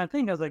I was trying to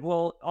think. I was like,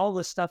 well, all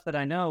the stuff that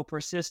I know,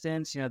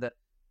 persistence, the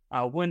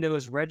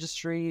Windows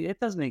registry, it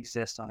doesn't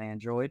exist on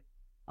Android.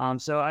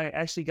 So I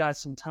actually got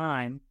some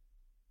time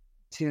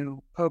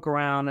to poke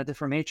around a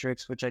different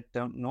matrix, which I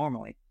don't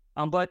normally.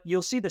 But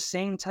you'll see the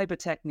same type of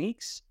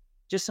techniques,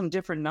 just some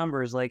different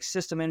numbers, like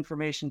system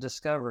information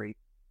discovery.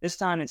 This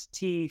time it's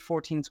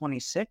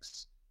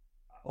T1426.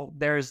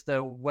 There's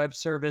the web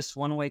service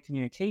one-way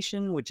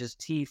communication, which is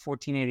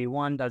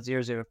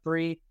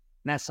T1481.003. And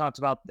that talks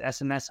about the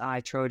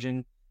SMSI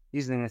Trojan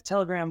using the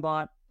Telegram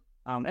bot.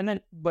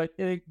 But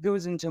it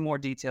goes into more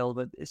detail,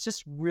 but it's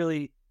just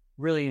really,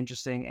 really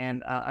interesting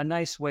and a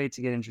nice way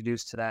to get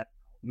introduced to that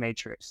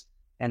matrix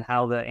and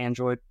how the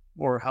Android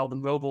or how the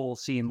mobile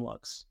scene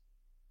looks.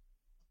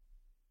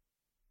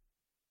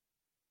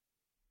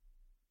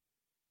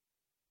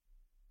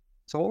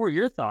 So what were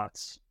your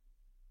thoughts?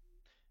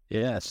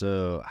 Yeah,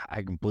 so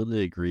I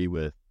completely agree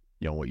with,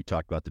 what you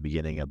talked about at the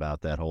beginning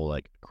about that whole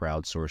like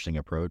crowdsourcing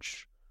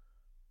approach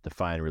to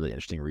find really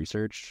interesting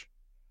research.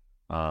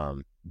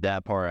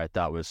 That part I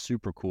thought was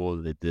super cool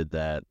that they did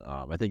that.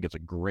 I think it's a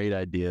great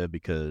idea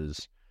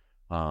because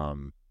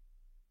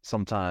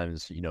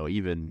sometimes,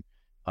 even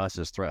us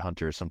as threat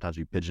hunters, sometimes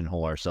we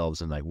pigeonhole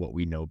ourselves in like what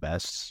we know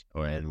best,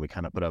 and we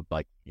kind of put up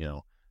like,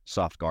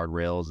 soft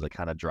guardrails that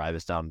kind of drive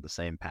us down the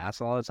same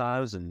path a lot of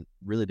times. And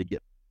really to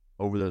get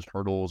over those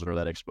hurdles or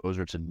that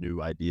exposure to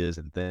new ideas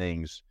and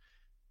things,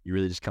 you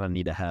really just kind of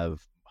need to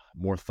have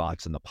more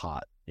thoughts in the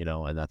pot,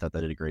 and I thought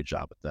they did a great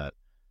job with that.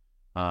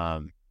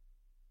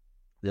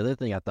 The other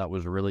thing I thought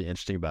was really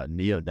interesting about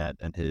NeoNet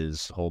and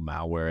his whole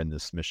malware and the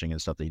smishing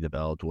and stuff that he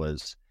developed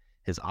was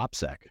his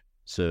OPSEC.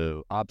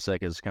 So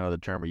OPSEC is kind of the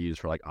term we use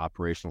for like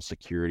operational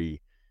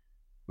security,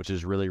 which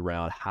is really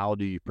around how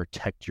do you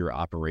protect your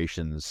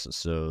operations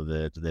so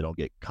that they don't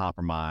get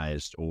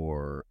compromised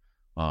or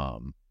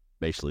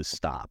basically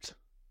stopped,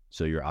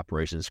 so your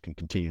operations can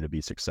continue to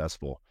be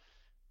successful.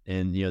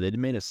 And, they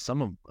made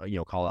some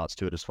call outs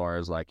to it as far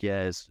as like,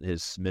 his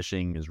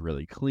smishing is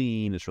really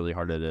clean. It's really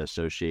hard to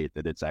associate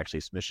that it's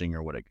actually smishing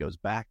or what it goes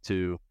back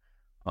to,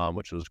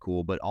 which was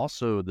cool. But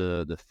also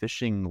the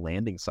phishing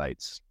landing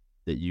sites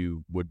that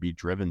you would be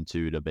driven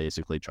to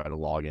basically try to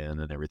log in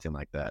and everything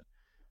like that.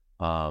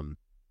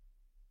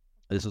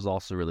 This is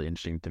also really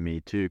interesting to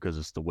me too, because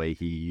it's the way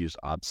he used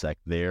OPSEC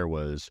there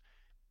was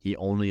he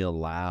only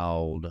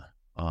allowed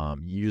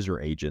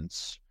user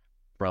agents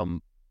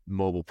from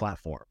mobile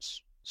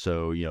platforms.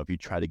 So, if you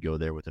try to go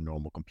there with a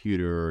normal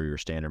computer or your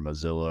standard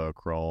Mozilla,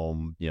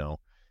 Chrome,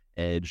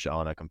 Edge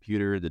on a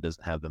computer that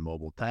doesn't have the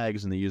mobile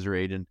tags in the user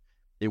agent,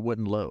 it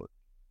wouldn't load.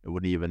 It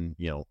wouldn't even,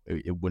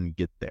 it wouldn't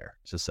get there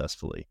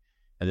successfully.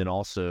 And then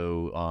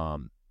also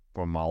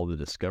from all the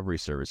discovery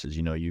services,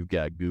 you've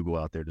got Google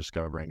out there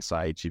discovering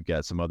sites. You've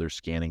got some other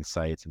scanning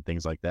sites and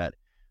things like that.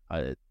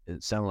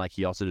 It sounded like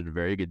he also did a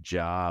very good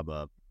job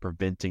of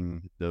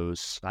preventing those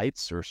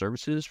sites or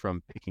services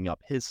from picking up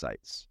his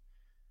sites.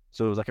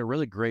 So it was like a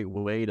really great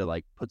way to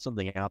like put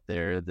something out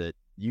there that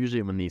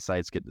usually when these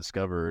sites get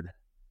discovered,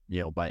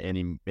 by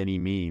any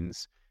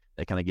means,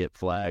 they kind of get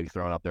flagged,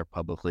 thrown out there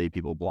publicly.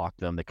 People block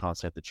them. They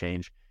constantly have to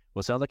change. Well,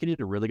 it sounds like he did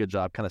a really good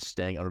job kind of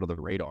staying under the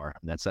radar.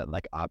 And that's that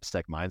like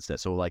OPSEC mindset.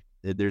 So like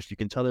you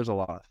can tell there's a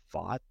lot of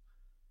thought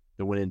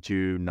that went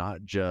into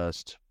not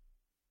just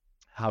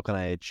how can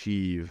I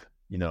achieve,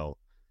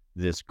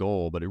 this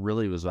goal, but it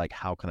really was like,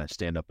 how can I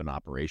stand up an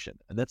operation?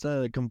 And that's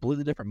a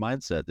completely different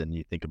mindset than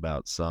you think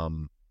about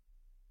some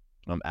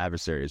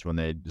adversaries when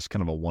they just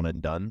kind of a one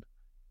and done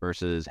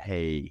versus,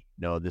 hey,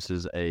 no, this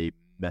is a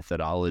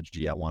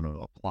methodology I want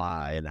to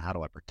apply and how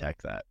do I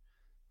protect that?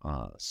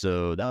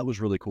 So that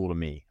was really cool to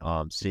me,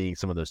 seeing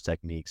some of those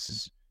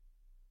techniques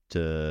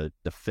to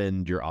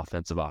defend your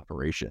offensive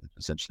operation,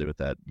 essentially with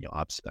that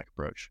OPSEC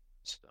approach.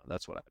 So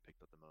that's what I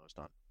picked up the most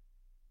on.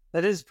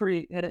 That is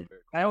pretty.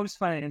 I always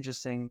find it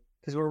interesting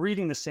because we're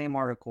reading the same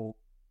article,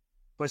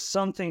 but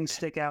some things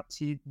stick out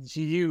to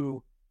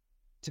you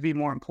to be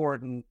more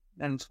important.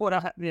 And it's what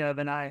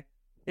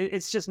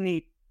it's just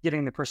neat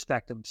getting the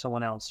perspective of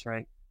someone else,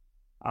 right?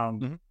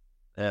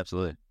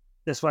 Absolutely.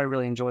 That's why I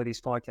really enjoy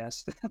these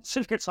podcasts.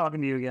 It's good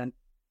talking to you again.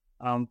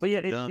 But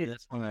yeah,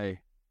 that's why.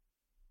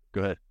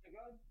 Go ahead.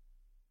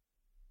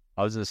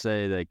 I was gonna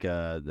say like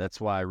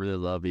that's why I really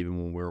love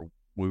even when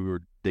we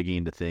were digging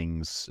into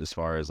things as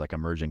far as like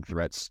emerging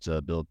threats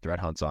to build threat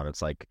hunts on.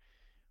 It's like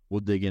we'll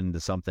dig into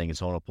something and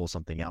someone will pull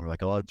something out. And we're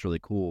like, oh, that's really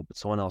cool, but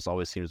someone else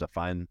always seems to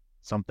find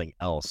something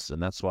else,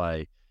 and that's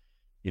why.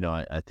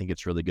 I think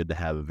it's really good to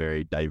have a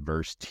very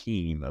diverse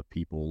team of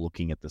people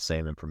looking at the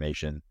same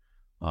information.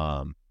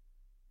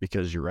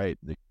 because you're right.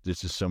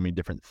 There's just so many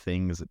different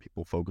things that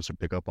people focus or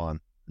pick up on,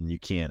 and you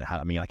can't.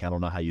 I mean, like, I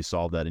don't know how you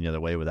solve that any other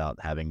way without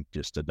having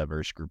just a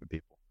diverse group of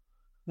people.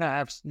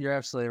 No, you're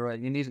absolutely right.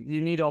 You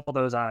need all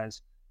those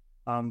eyes,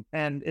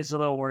 and it's a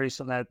little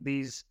worrisome that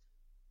these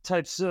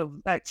types of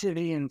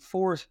activity and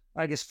forward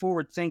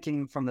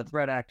thinking from the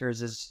threat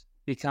actors is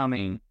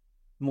becoming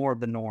more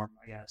of the norm,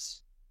 I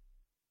guess.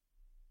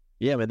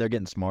 Yeah, I mean, they're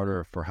getting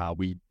smarter for how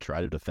we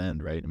try to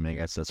defend, right? I mean, I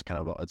guess that's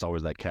it's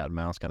always that cat and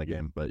mouse kind of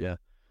game, but yeah.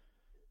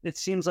 It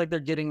seems like they're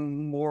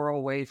getting more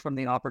away from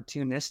the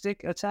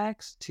opportunistic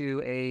attacks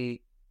to a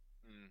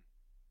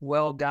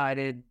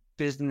well-guided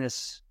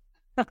business,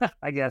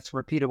 I guess,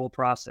 repeatable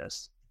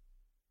process.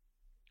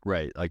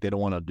 Right. Like, they don't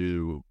want to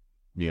do,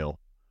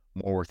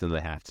 more work than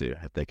they have to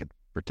if they can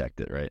protect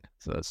it, right?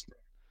 So it's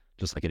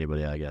just like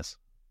anybody, I guess.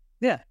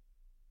 Yeah.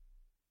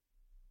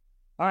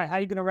 All right, how are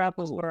you going to wrap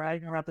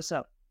this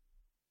up?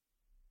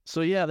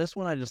 So yeah, this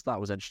one I just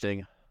thought was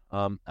interesting.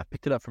 I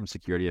picked it up from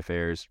Security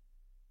Affairs,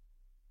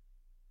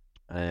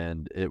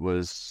 and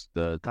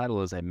the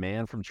title is "A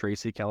Man from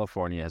Tracy,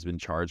 California has been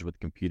charged with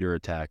computer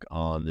attack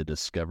on the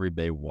Discovery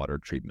Bay water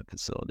treatment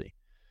facility."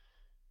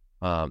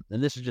 And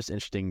this is just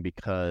interesting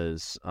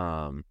because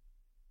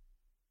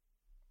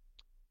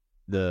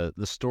the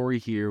story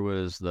here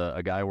was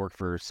a guy worked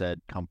for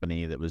said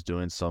company that was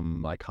doing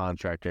some like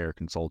contractor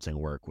consulting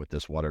work with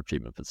this water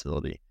treatment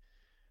facility.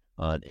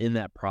 In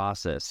that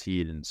process, he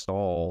had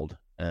installed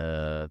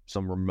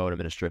some remote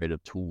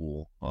administrative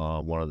tool,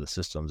 one of the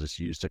systems that's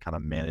used to kind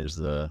of manage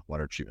the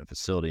water treatment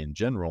facility in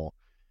general.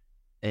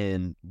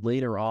 And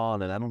later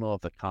on, and I don't know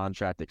if the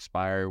contract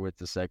expired with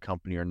the said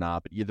company or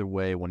not, but either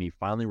way, when he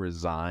finally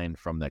resigned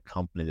from that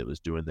company that was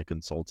doing the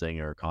consulting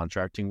or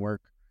contracting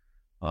work,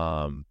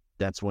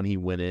 that's when he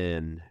went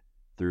in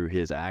through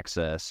his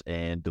access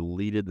and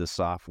deleted the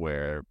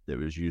software that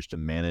was used to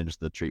manage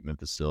the treatment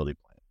facility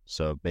plan.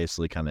 So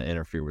basically kind of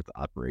interfere with the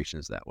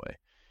operations that way.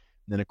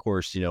 And then, of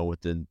course,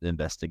 with the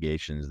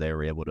investigations, they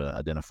were able to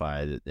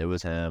identify that it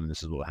was him.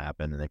 This is what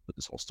happened. And they put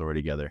this whole story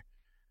together.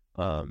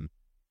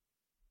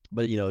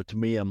 But, to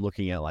me, I'm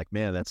looking at like,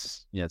 man,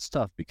 that's, it's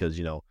tough because,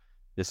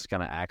 this is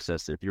kind of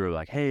access that if you were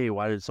like, hey,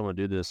 why did someone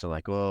do this? They're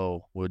like,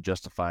 oh, we'll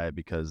justify it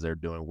because they're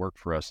doing work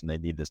for us and they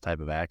need this type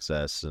of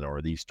access or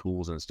these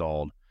tools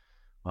installed.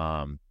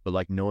 But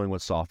like knowing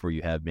what software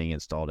you have being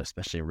installed,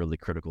 especially in really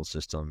critical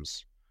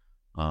systems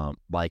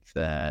like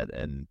that,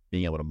 and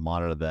being able to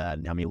monitor that,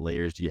 and how many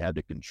layers do you have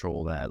to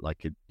control that? Like,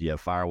 do you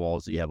have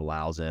firewalls that you have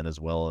allows in, as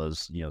well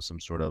as,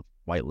 some sort of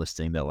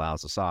whitelisting that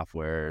allows the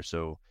software?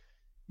 So,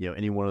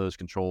 any one of those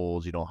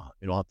controls, you don't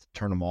have to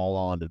turn them all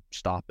on to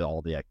stop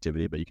all the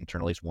activity, but you can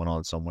turn at least one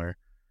on somewhere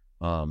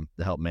to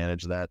help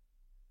manage that.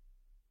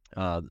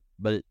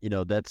 But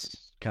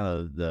that's kind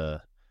of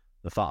the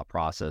thought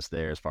process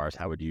there as far as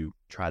how would you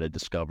try to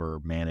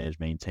discover, manage,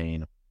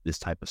 maintain this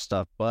type of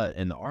stuff. But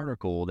in the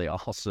article, they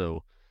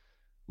also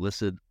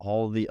listed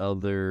all the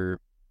other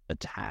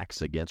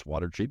attacks against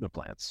water treatment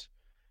plants.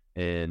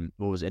 And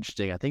what was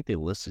interesting, I think they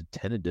listed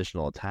 10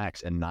 additional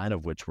attacks, and 9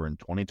 of which were in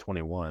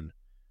 2021.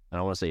 And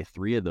I want to say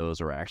 3 of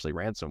those are actually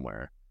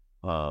ransomware.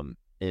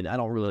 And I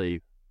don't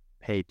really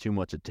pay too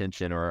much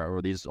attention,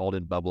 or these all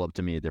didn't bubble up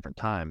to me at different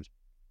times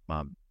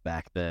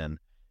back then.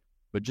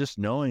 But just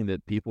knowing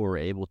that people were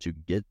able to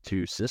get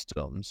to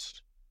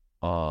systems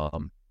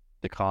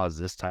to cause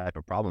this type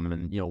of problem.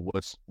 And,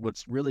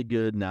 what's really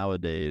good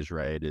nowadays,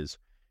 right, is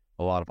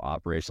a lot of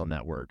operational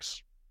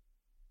networks.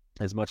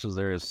 As much as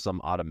there is some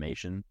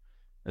automation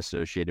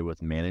associated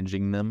with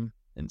managing them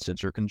and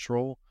sensor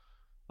control,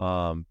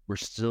 we're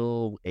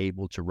still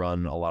able to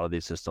run a lot of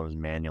these systems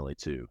manually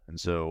too. And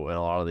so in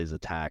a lot of these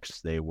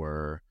attacks, they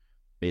were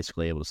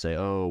basically able to say,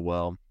 oh,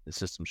 well, the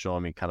system's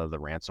showing me kind of the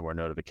ransomware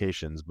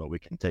notifications, but we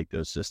can take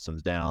those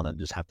systems down and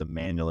just have to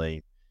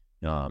manually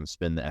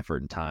spend the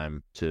effort and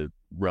time to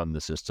run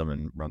the system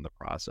and run the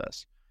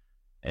process.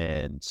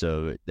 And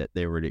so that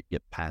they were to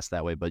get past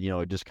that way. But,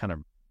 it just kind of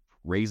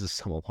raises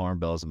some alarm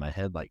bells in my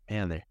head. Like,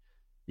 man,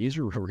 these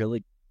are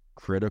really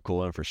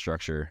critical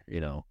infrastructure,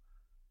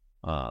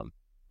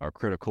 or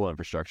critical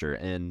infrastructure.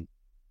 And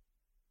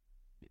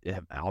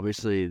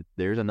obviously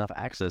there's enough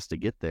access to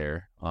get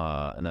there.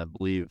 And I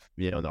believe,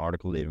 in the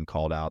article, they even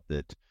called out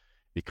that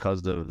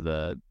because of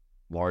the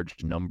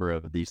large number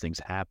of these things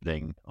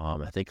happening,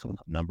 I think a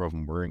number of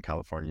them were in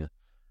California,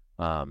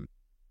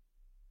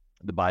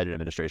 the Biden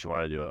administration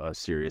wanted to do a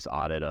serious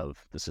audit of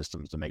the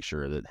systems to make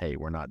sure that, hey,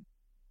 we're not,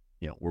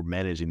 we're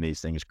managing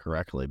these things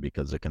correctly,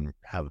 because it can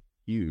have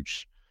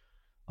huge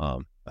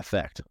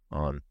effect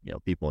on,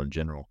 people in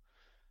general.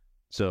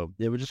 So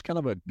it was just kind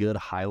of a good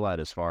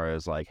highlight as far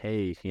as like,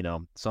 hey,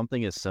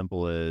 something as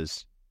simple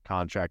as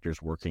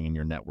contractors working in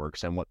your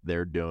networks and what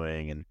they're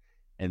doing,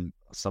 and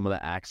some of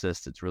the access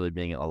that's really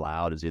being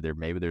allowed is either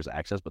maybe there's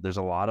access, but there's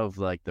a lot of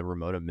like the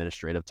remote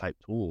administrative type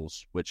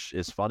tools, which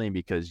is funny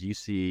because you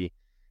see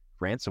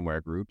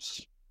ransomware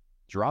groups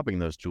dropping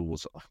those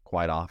tools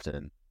quite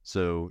often.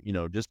 So,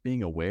 just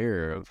being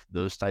aware of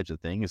those types of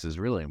things is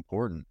really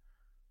important.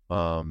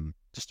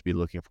 just to be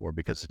looking for,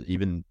 because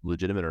even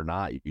legitimate or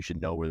not, you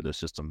should know where those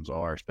systems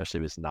are, especially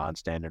if it's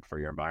non-standard for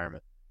your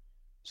environment.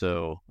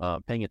 So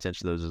paying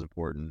attention to those is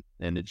important,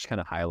 and it just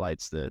kind of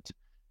highlights that,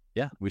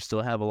 yeah, we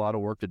still have a lot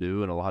of work to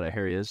do in a lot of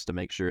areas to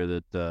make sure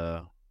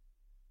that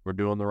we're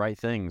doing the right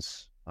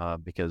things,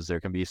 because there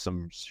can be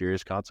some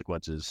serious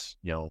consequences,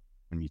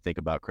 when you think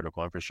about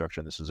critical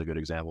infrastructure, and this is a good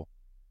example.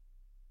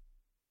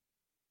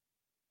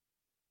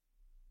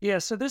 Yeah,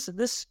 so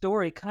this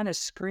story kind of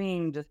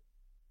screamed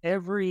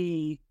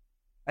every,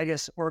 I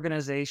guess,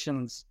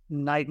 organization's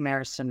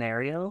nightmare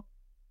scenario.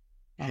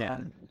 Yeah.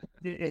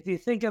 If you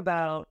think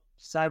about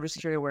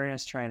cybersecurity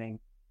awareness training,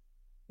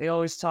 they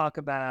always talk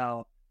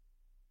about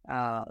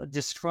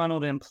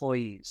disgruntled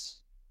employees,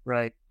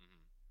 right?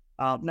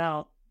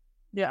 Now,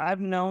 yeah,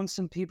 I've known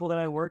some people that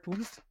I worked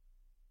with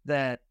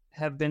that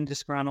have been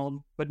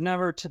disgruntled, but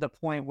never to the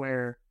point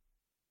where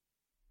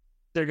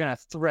they're going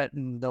to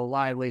threaten the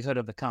livelihood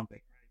of the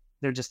company.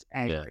 They're just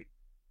angry. Yeah.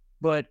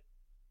 But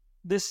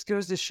this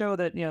goes to show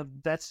that,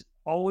 that's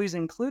always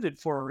included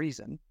for a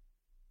reason.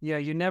 Yeah,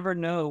 you never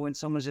know when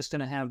someone's just going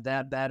to have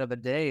that bad of a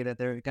day that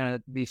they're going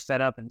to be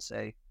fed up and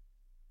say,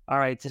 all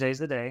right, today's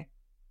the day.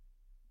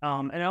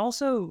 And it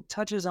also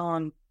touches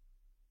on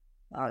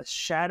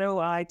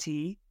shadow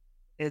IT.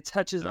 It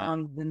touches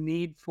on the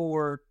need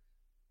for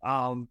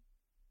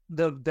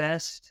the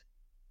best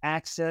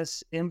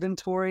access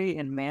inventory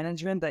and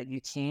management that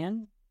you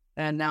can.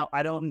 And now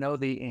I don't know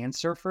the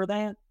answer for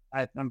that.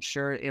 I'm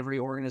sure every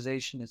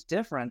organization is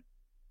different,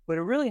 but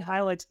it really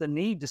highlights the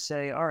need to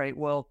say, all right,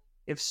 well,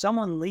 if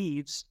someone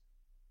leaves,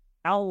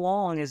 how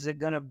long is it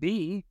going to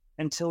be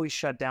until we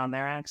shut down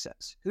their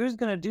access? Who's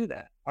going to do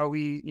that? Are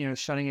we,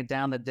 shutting it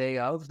down the day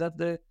of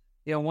that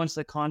once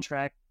the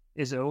contract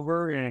is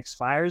over and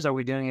expires, are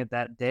we doing it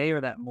that day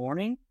or that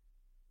morning?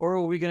 Or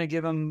are we going to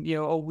give them,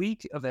 a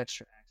week of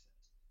extra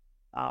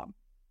access?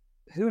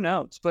 Who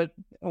knows? But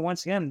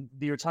once again,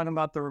 you're talking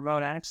about the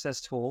remote access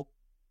tool.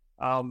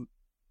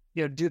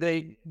 Do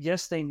they,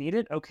 yes, they need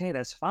it. Okay,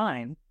 that's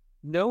fine.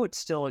 Know it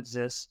still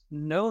exists.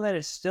 Know that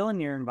it's still in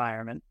your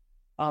environment.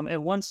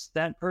 And once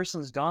that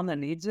person's gone that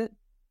needs it,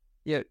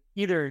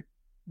 either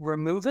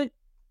remove it,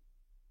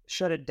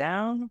 shut it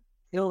down,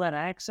 kill that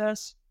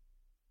access,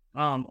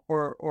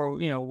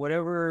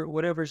 or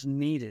whatever's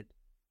needed.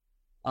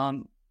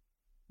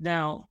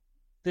 Now,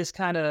 this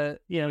kind of,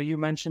 you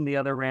mentioned the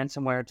other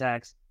ransomware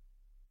attacks,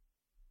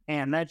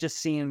 and that just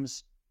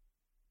seems,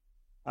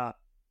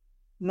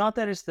 not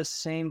that it's the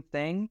same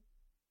thing.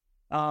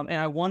 And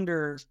I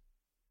wonder,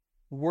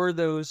 were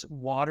those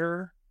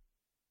water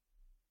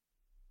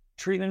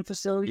treatment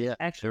facilities? Yeah,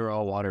 actually, they were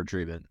all water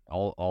treatment.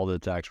 All the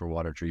attacks were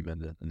water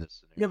treatment in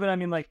this scenario. Yeah, but I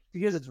mean, like,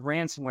 because it's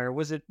ransomware,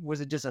 was it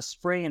just a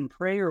spray and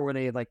pray, or were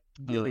they like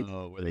really?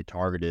 Were they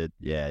targeted?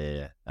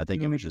 Yeah. I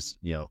think it was just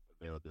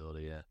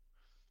availability. Yeah.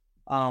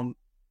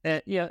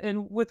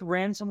 And with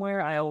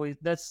ransomware,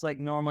 that's like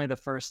normally the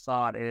first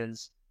thought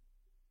is,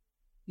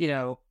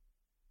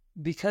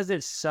 because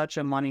it's such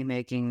a money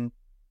making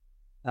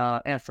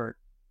effort,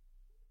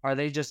 are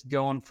they just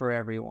going for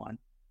everyone?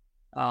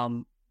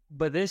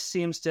 But this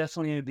seems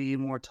definitely to be a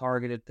more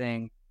targeted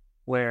thing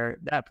where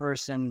that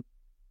person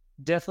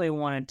definitely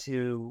wanted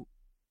to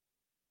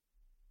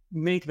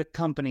make the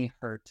company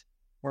hurt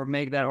or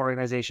make that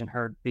organization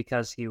hurt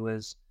because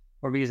his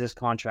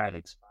contract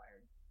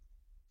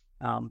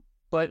expired.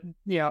 But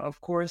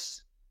of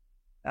course,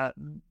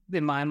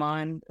 in my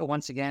mind,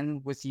 once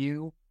again, with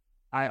you,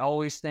 I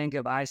always think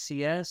of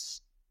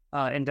ICS,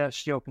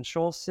 Industrial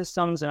Control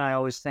Systems, and I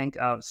always think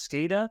of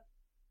SCADA,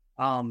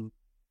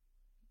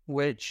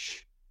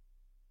 what's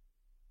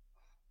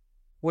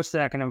the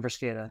acronym for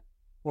SCADA?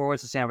 Or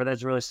what's the stand for?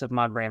 That's really slipping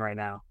my brain right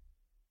now.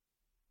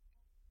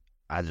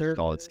 I just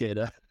call it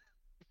SCADA.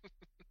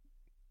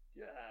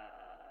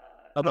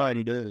 I thought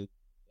you did.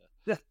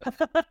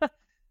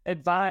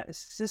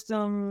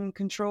 System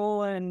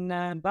Control and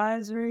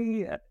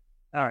Advisory. All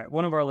right,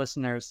 one of our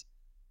listeners,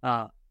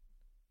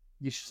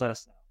 you should let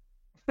us know.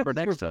 For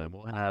next time,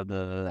 we'll have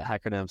the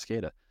acronym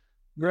SCADA.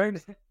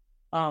 Great.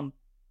 But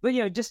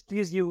just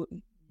because you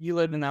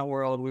lived in that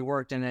world, we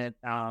worked in it.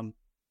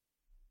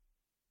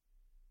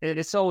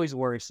 It's always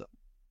worrisome.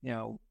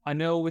 I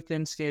know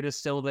within SCADA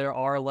still there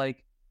are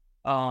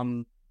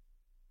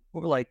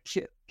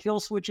kill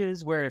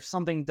switches where if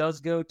something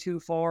does go too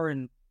far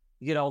and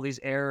you get all these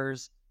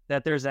errors,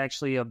 that there's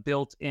actually a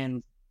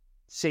built-in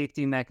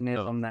safety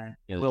mechanism that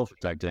will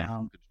protect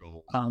down.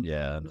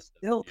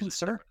 Still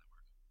concerned.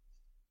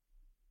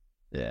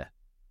 Yeah.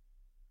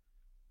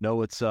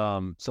 No, it's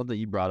something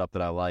you brought up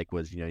that I like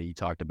was, you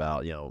talked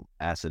about,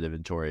 asset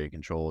inventory and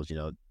controls,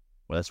 well,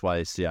 that's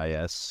why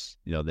CIS,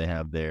 they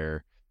have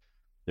their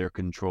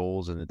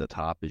controls, and at the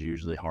top is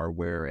usually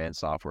hardware and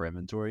software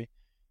inventory.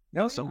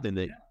 Something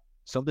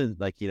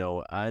like,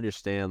 I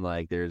understand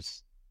like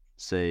there's,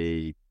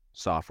 say,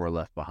 software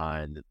left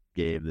behind that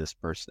gave this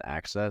person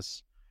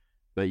access,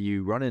 but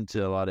you run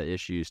into a lot of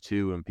issues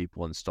too when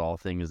people install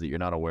things that you're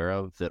not aware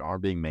of that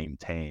aren't being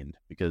maintained,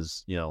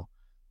 because,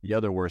 the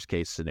other worst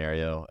case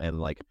scenario, and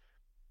like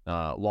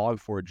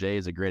Log4j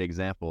is a great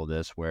example of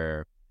this,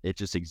 where it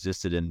just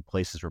existed in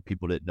places where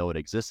people didn't know it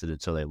existed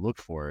until they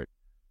looked for it,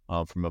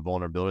 from a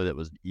vulnerability that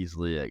was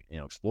easily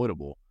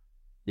exploitable.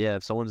 Yeah,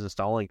 if someone's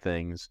installing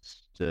things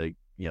to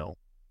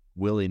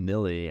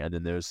willy-nilly, and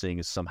then those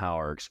things somehow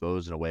are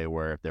exposed in a way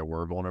where if there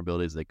were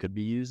vulnerabilities that could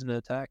be used in an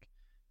attack,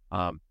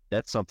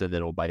 that's something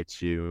that will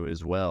bite you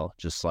as well,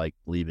 just like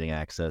leaving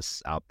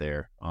access out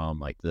there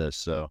like this.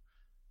 So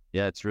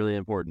yeah, it's really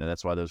important, and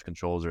that's why those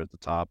controls are at the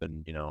top.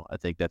 And I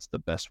think that's the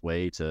best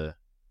way to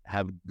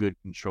have good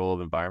control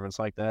of environments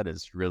like that,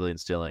 is really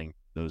instilling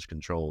those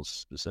controls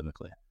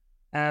specifically.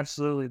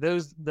 Absolutely.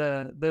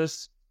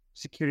 Those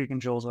security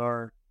controls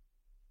are,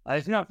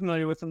 if you're not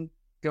familiar with them,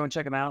 go and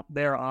check them out.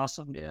 They're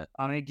awesome. Yeah.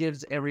 It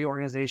gives every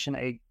organization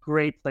a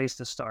great place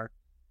to start.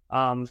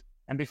 And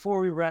before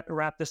we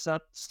wrap this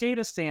up,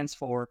 SCADA stands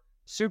for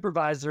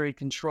Supervisory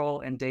Control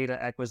and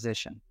Data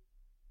Acquisition.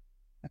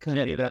 I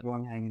couldn't leave that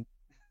one hanging.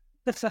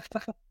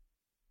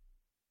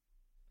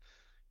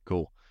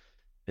 Cool.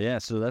 Yeah,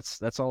 so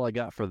that's all I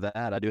got for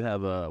that. I do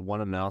have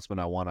one announcement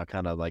I want to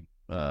kind of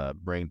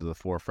bring to the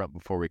forefront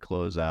before we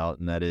close out,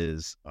 and that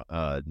is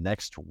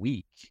next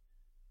week,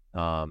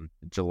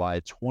 July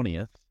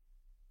 20th,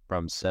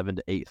 from 7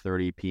 to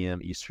 8:30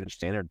 p.m. Eastern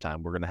Standard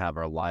Time, we're going to have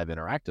our live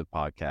interactive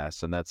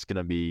podcast, and that's going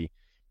to be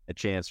a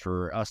chance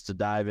for us to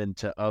dive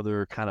into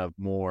other kind of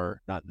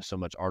more, not so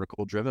much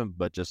article driven,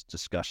 but just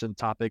discussion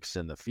topics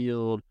in the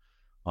field,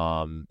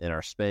 in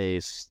our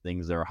space,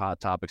 things that are hot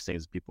topics,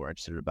 things that people are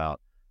interested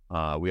about.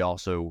 We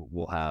also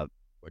will have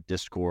a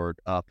Discord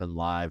up and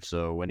live,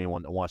 so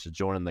anyone that wants to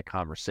join in the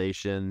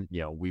conversation,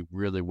 we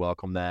really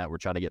welcome that. We're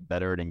trying to get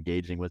better at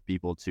engaging with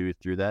people too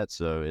through that,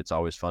 so it's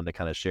always fun to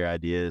kind of share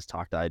ideas,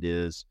 talk to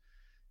ideas.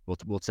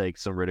 We'll take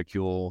some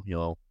ridicule,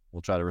 we'll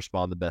try to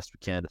respond the best we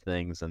can to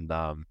things, and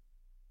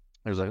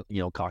there's a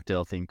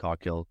cocktail drink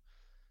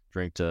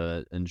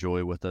to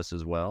enjoy with us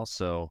as well.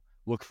 So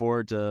look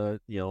forward to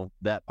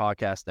that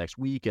podcast next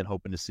week, and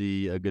hoping to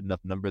see a good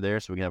enough number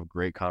there so we can have a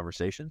great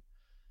conversation.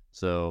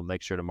 So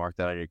make sure to mark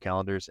that on your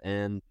calendars.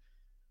 And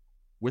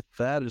with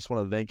that, I just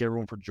want to thank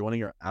everyone for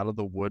joining our Out of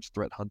the Woods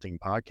Threat Hunting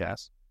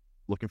podcast.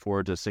 Looking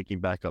forward to syncing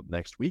back up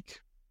next week.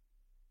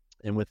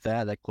 And with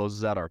that, that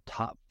closes out our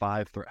top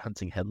 5 threat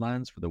hunting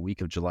headlines for the week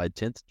of July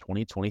 10th,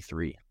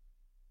 2023.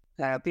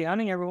 Happy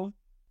hunting, everyone.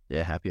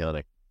 Yeah, happy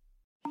hunting.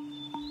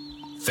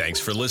 Thanks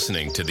for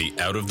listening to the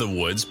Out of the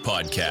Woods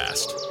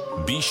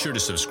podcast. Be sure to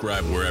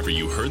subscribe wherever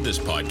you heard this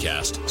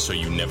podcast so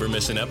you never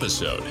miss an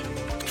episode.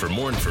 For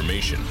more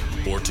information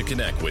or to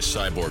connect with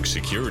Cyborg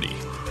Security,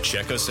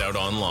 check us out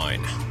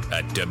online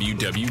at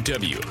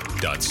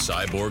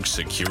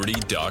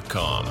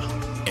www.cyborgsecurity.com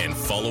and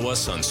follow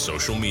us on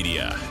social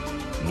media.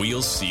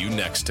 We'll see you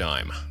next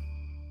time.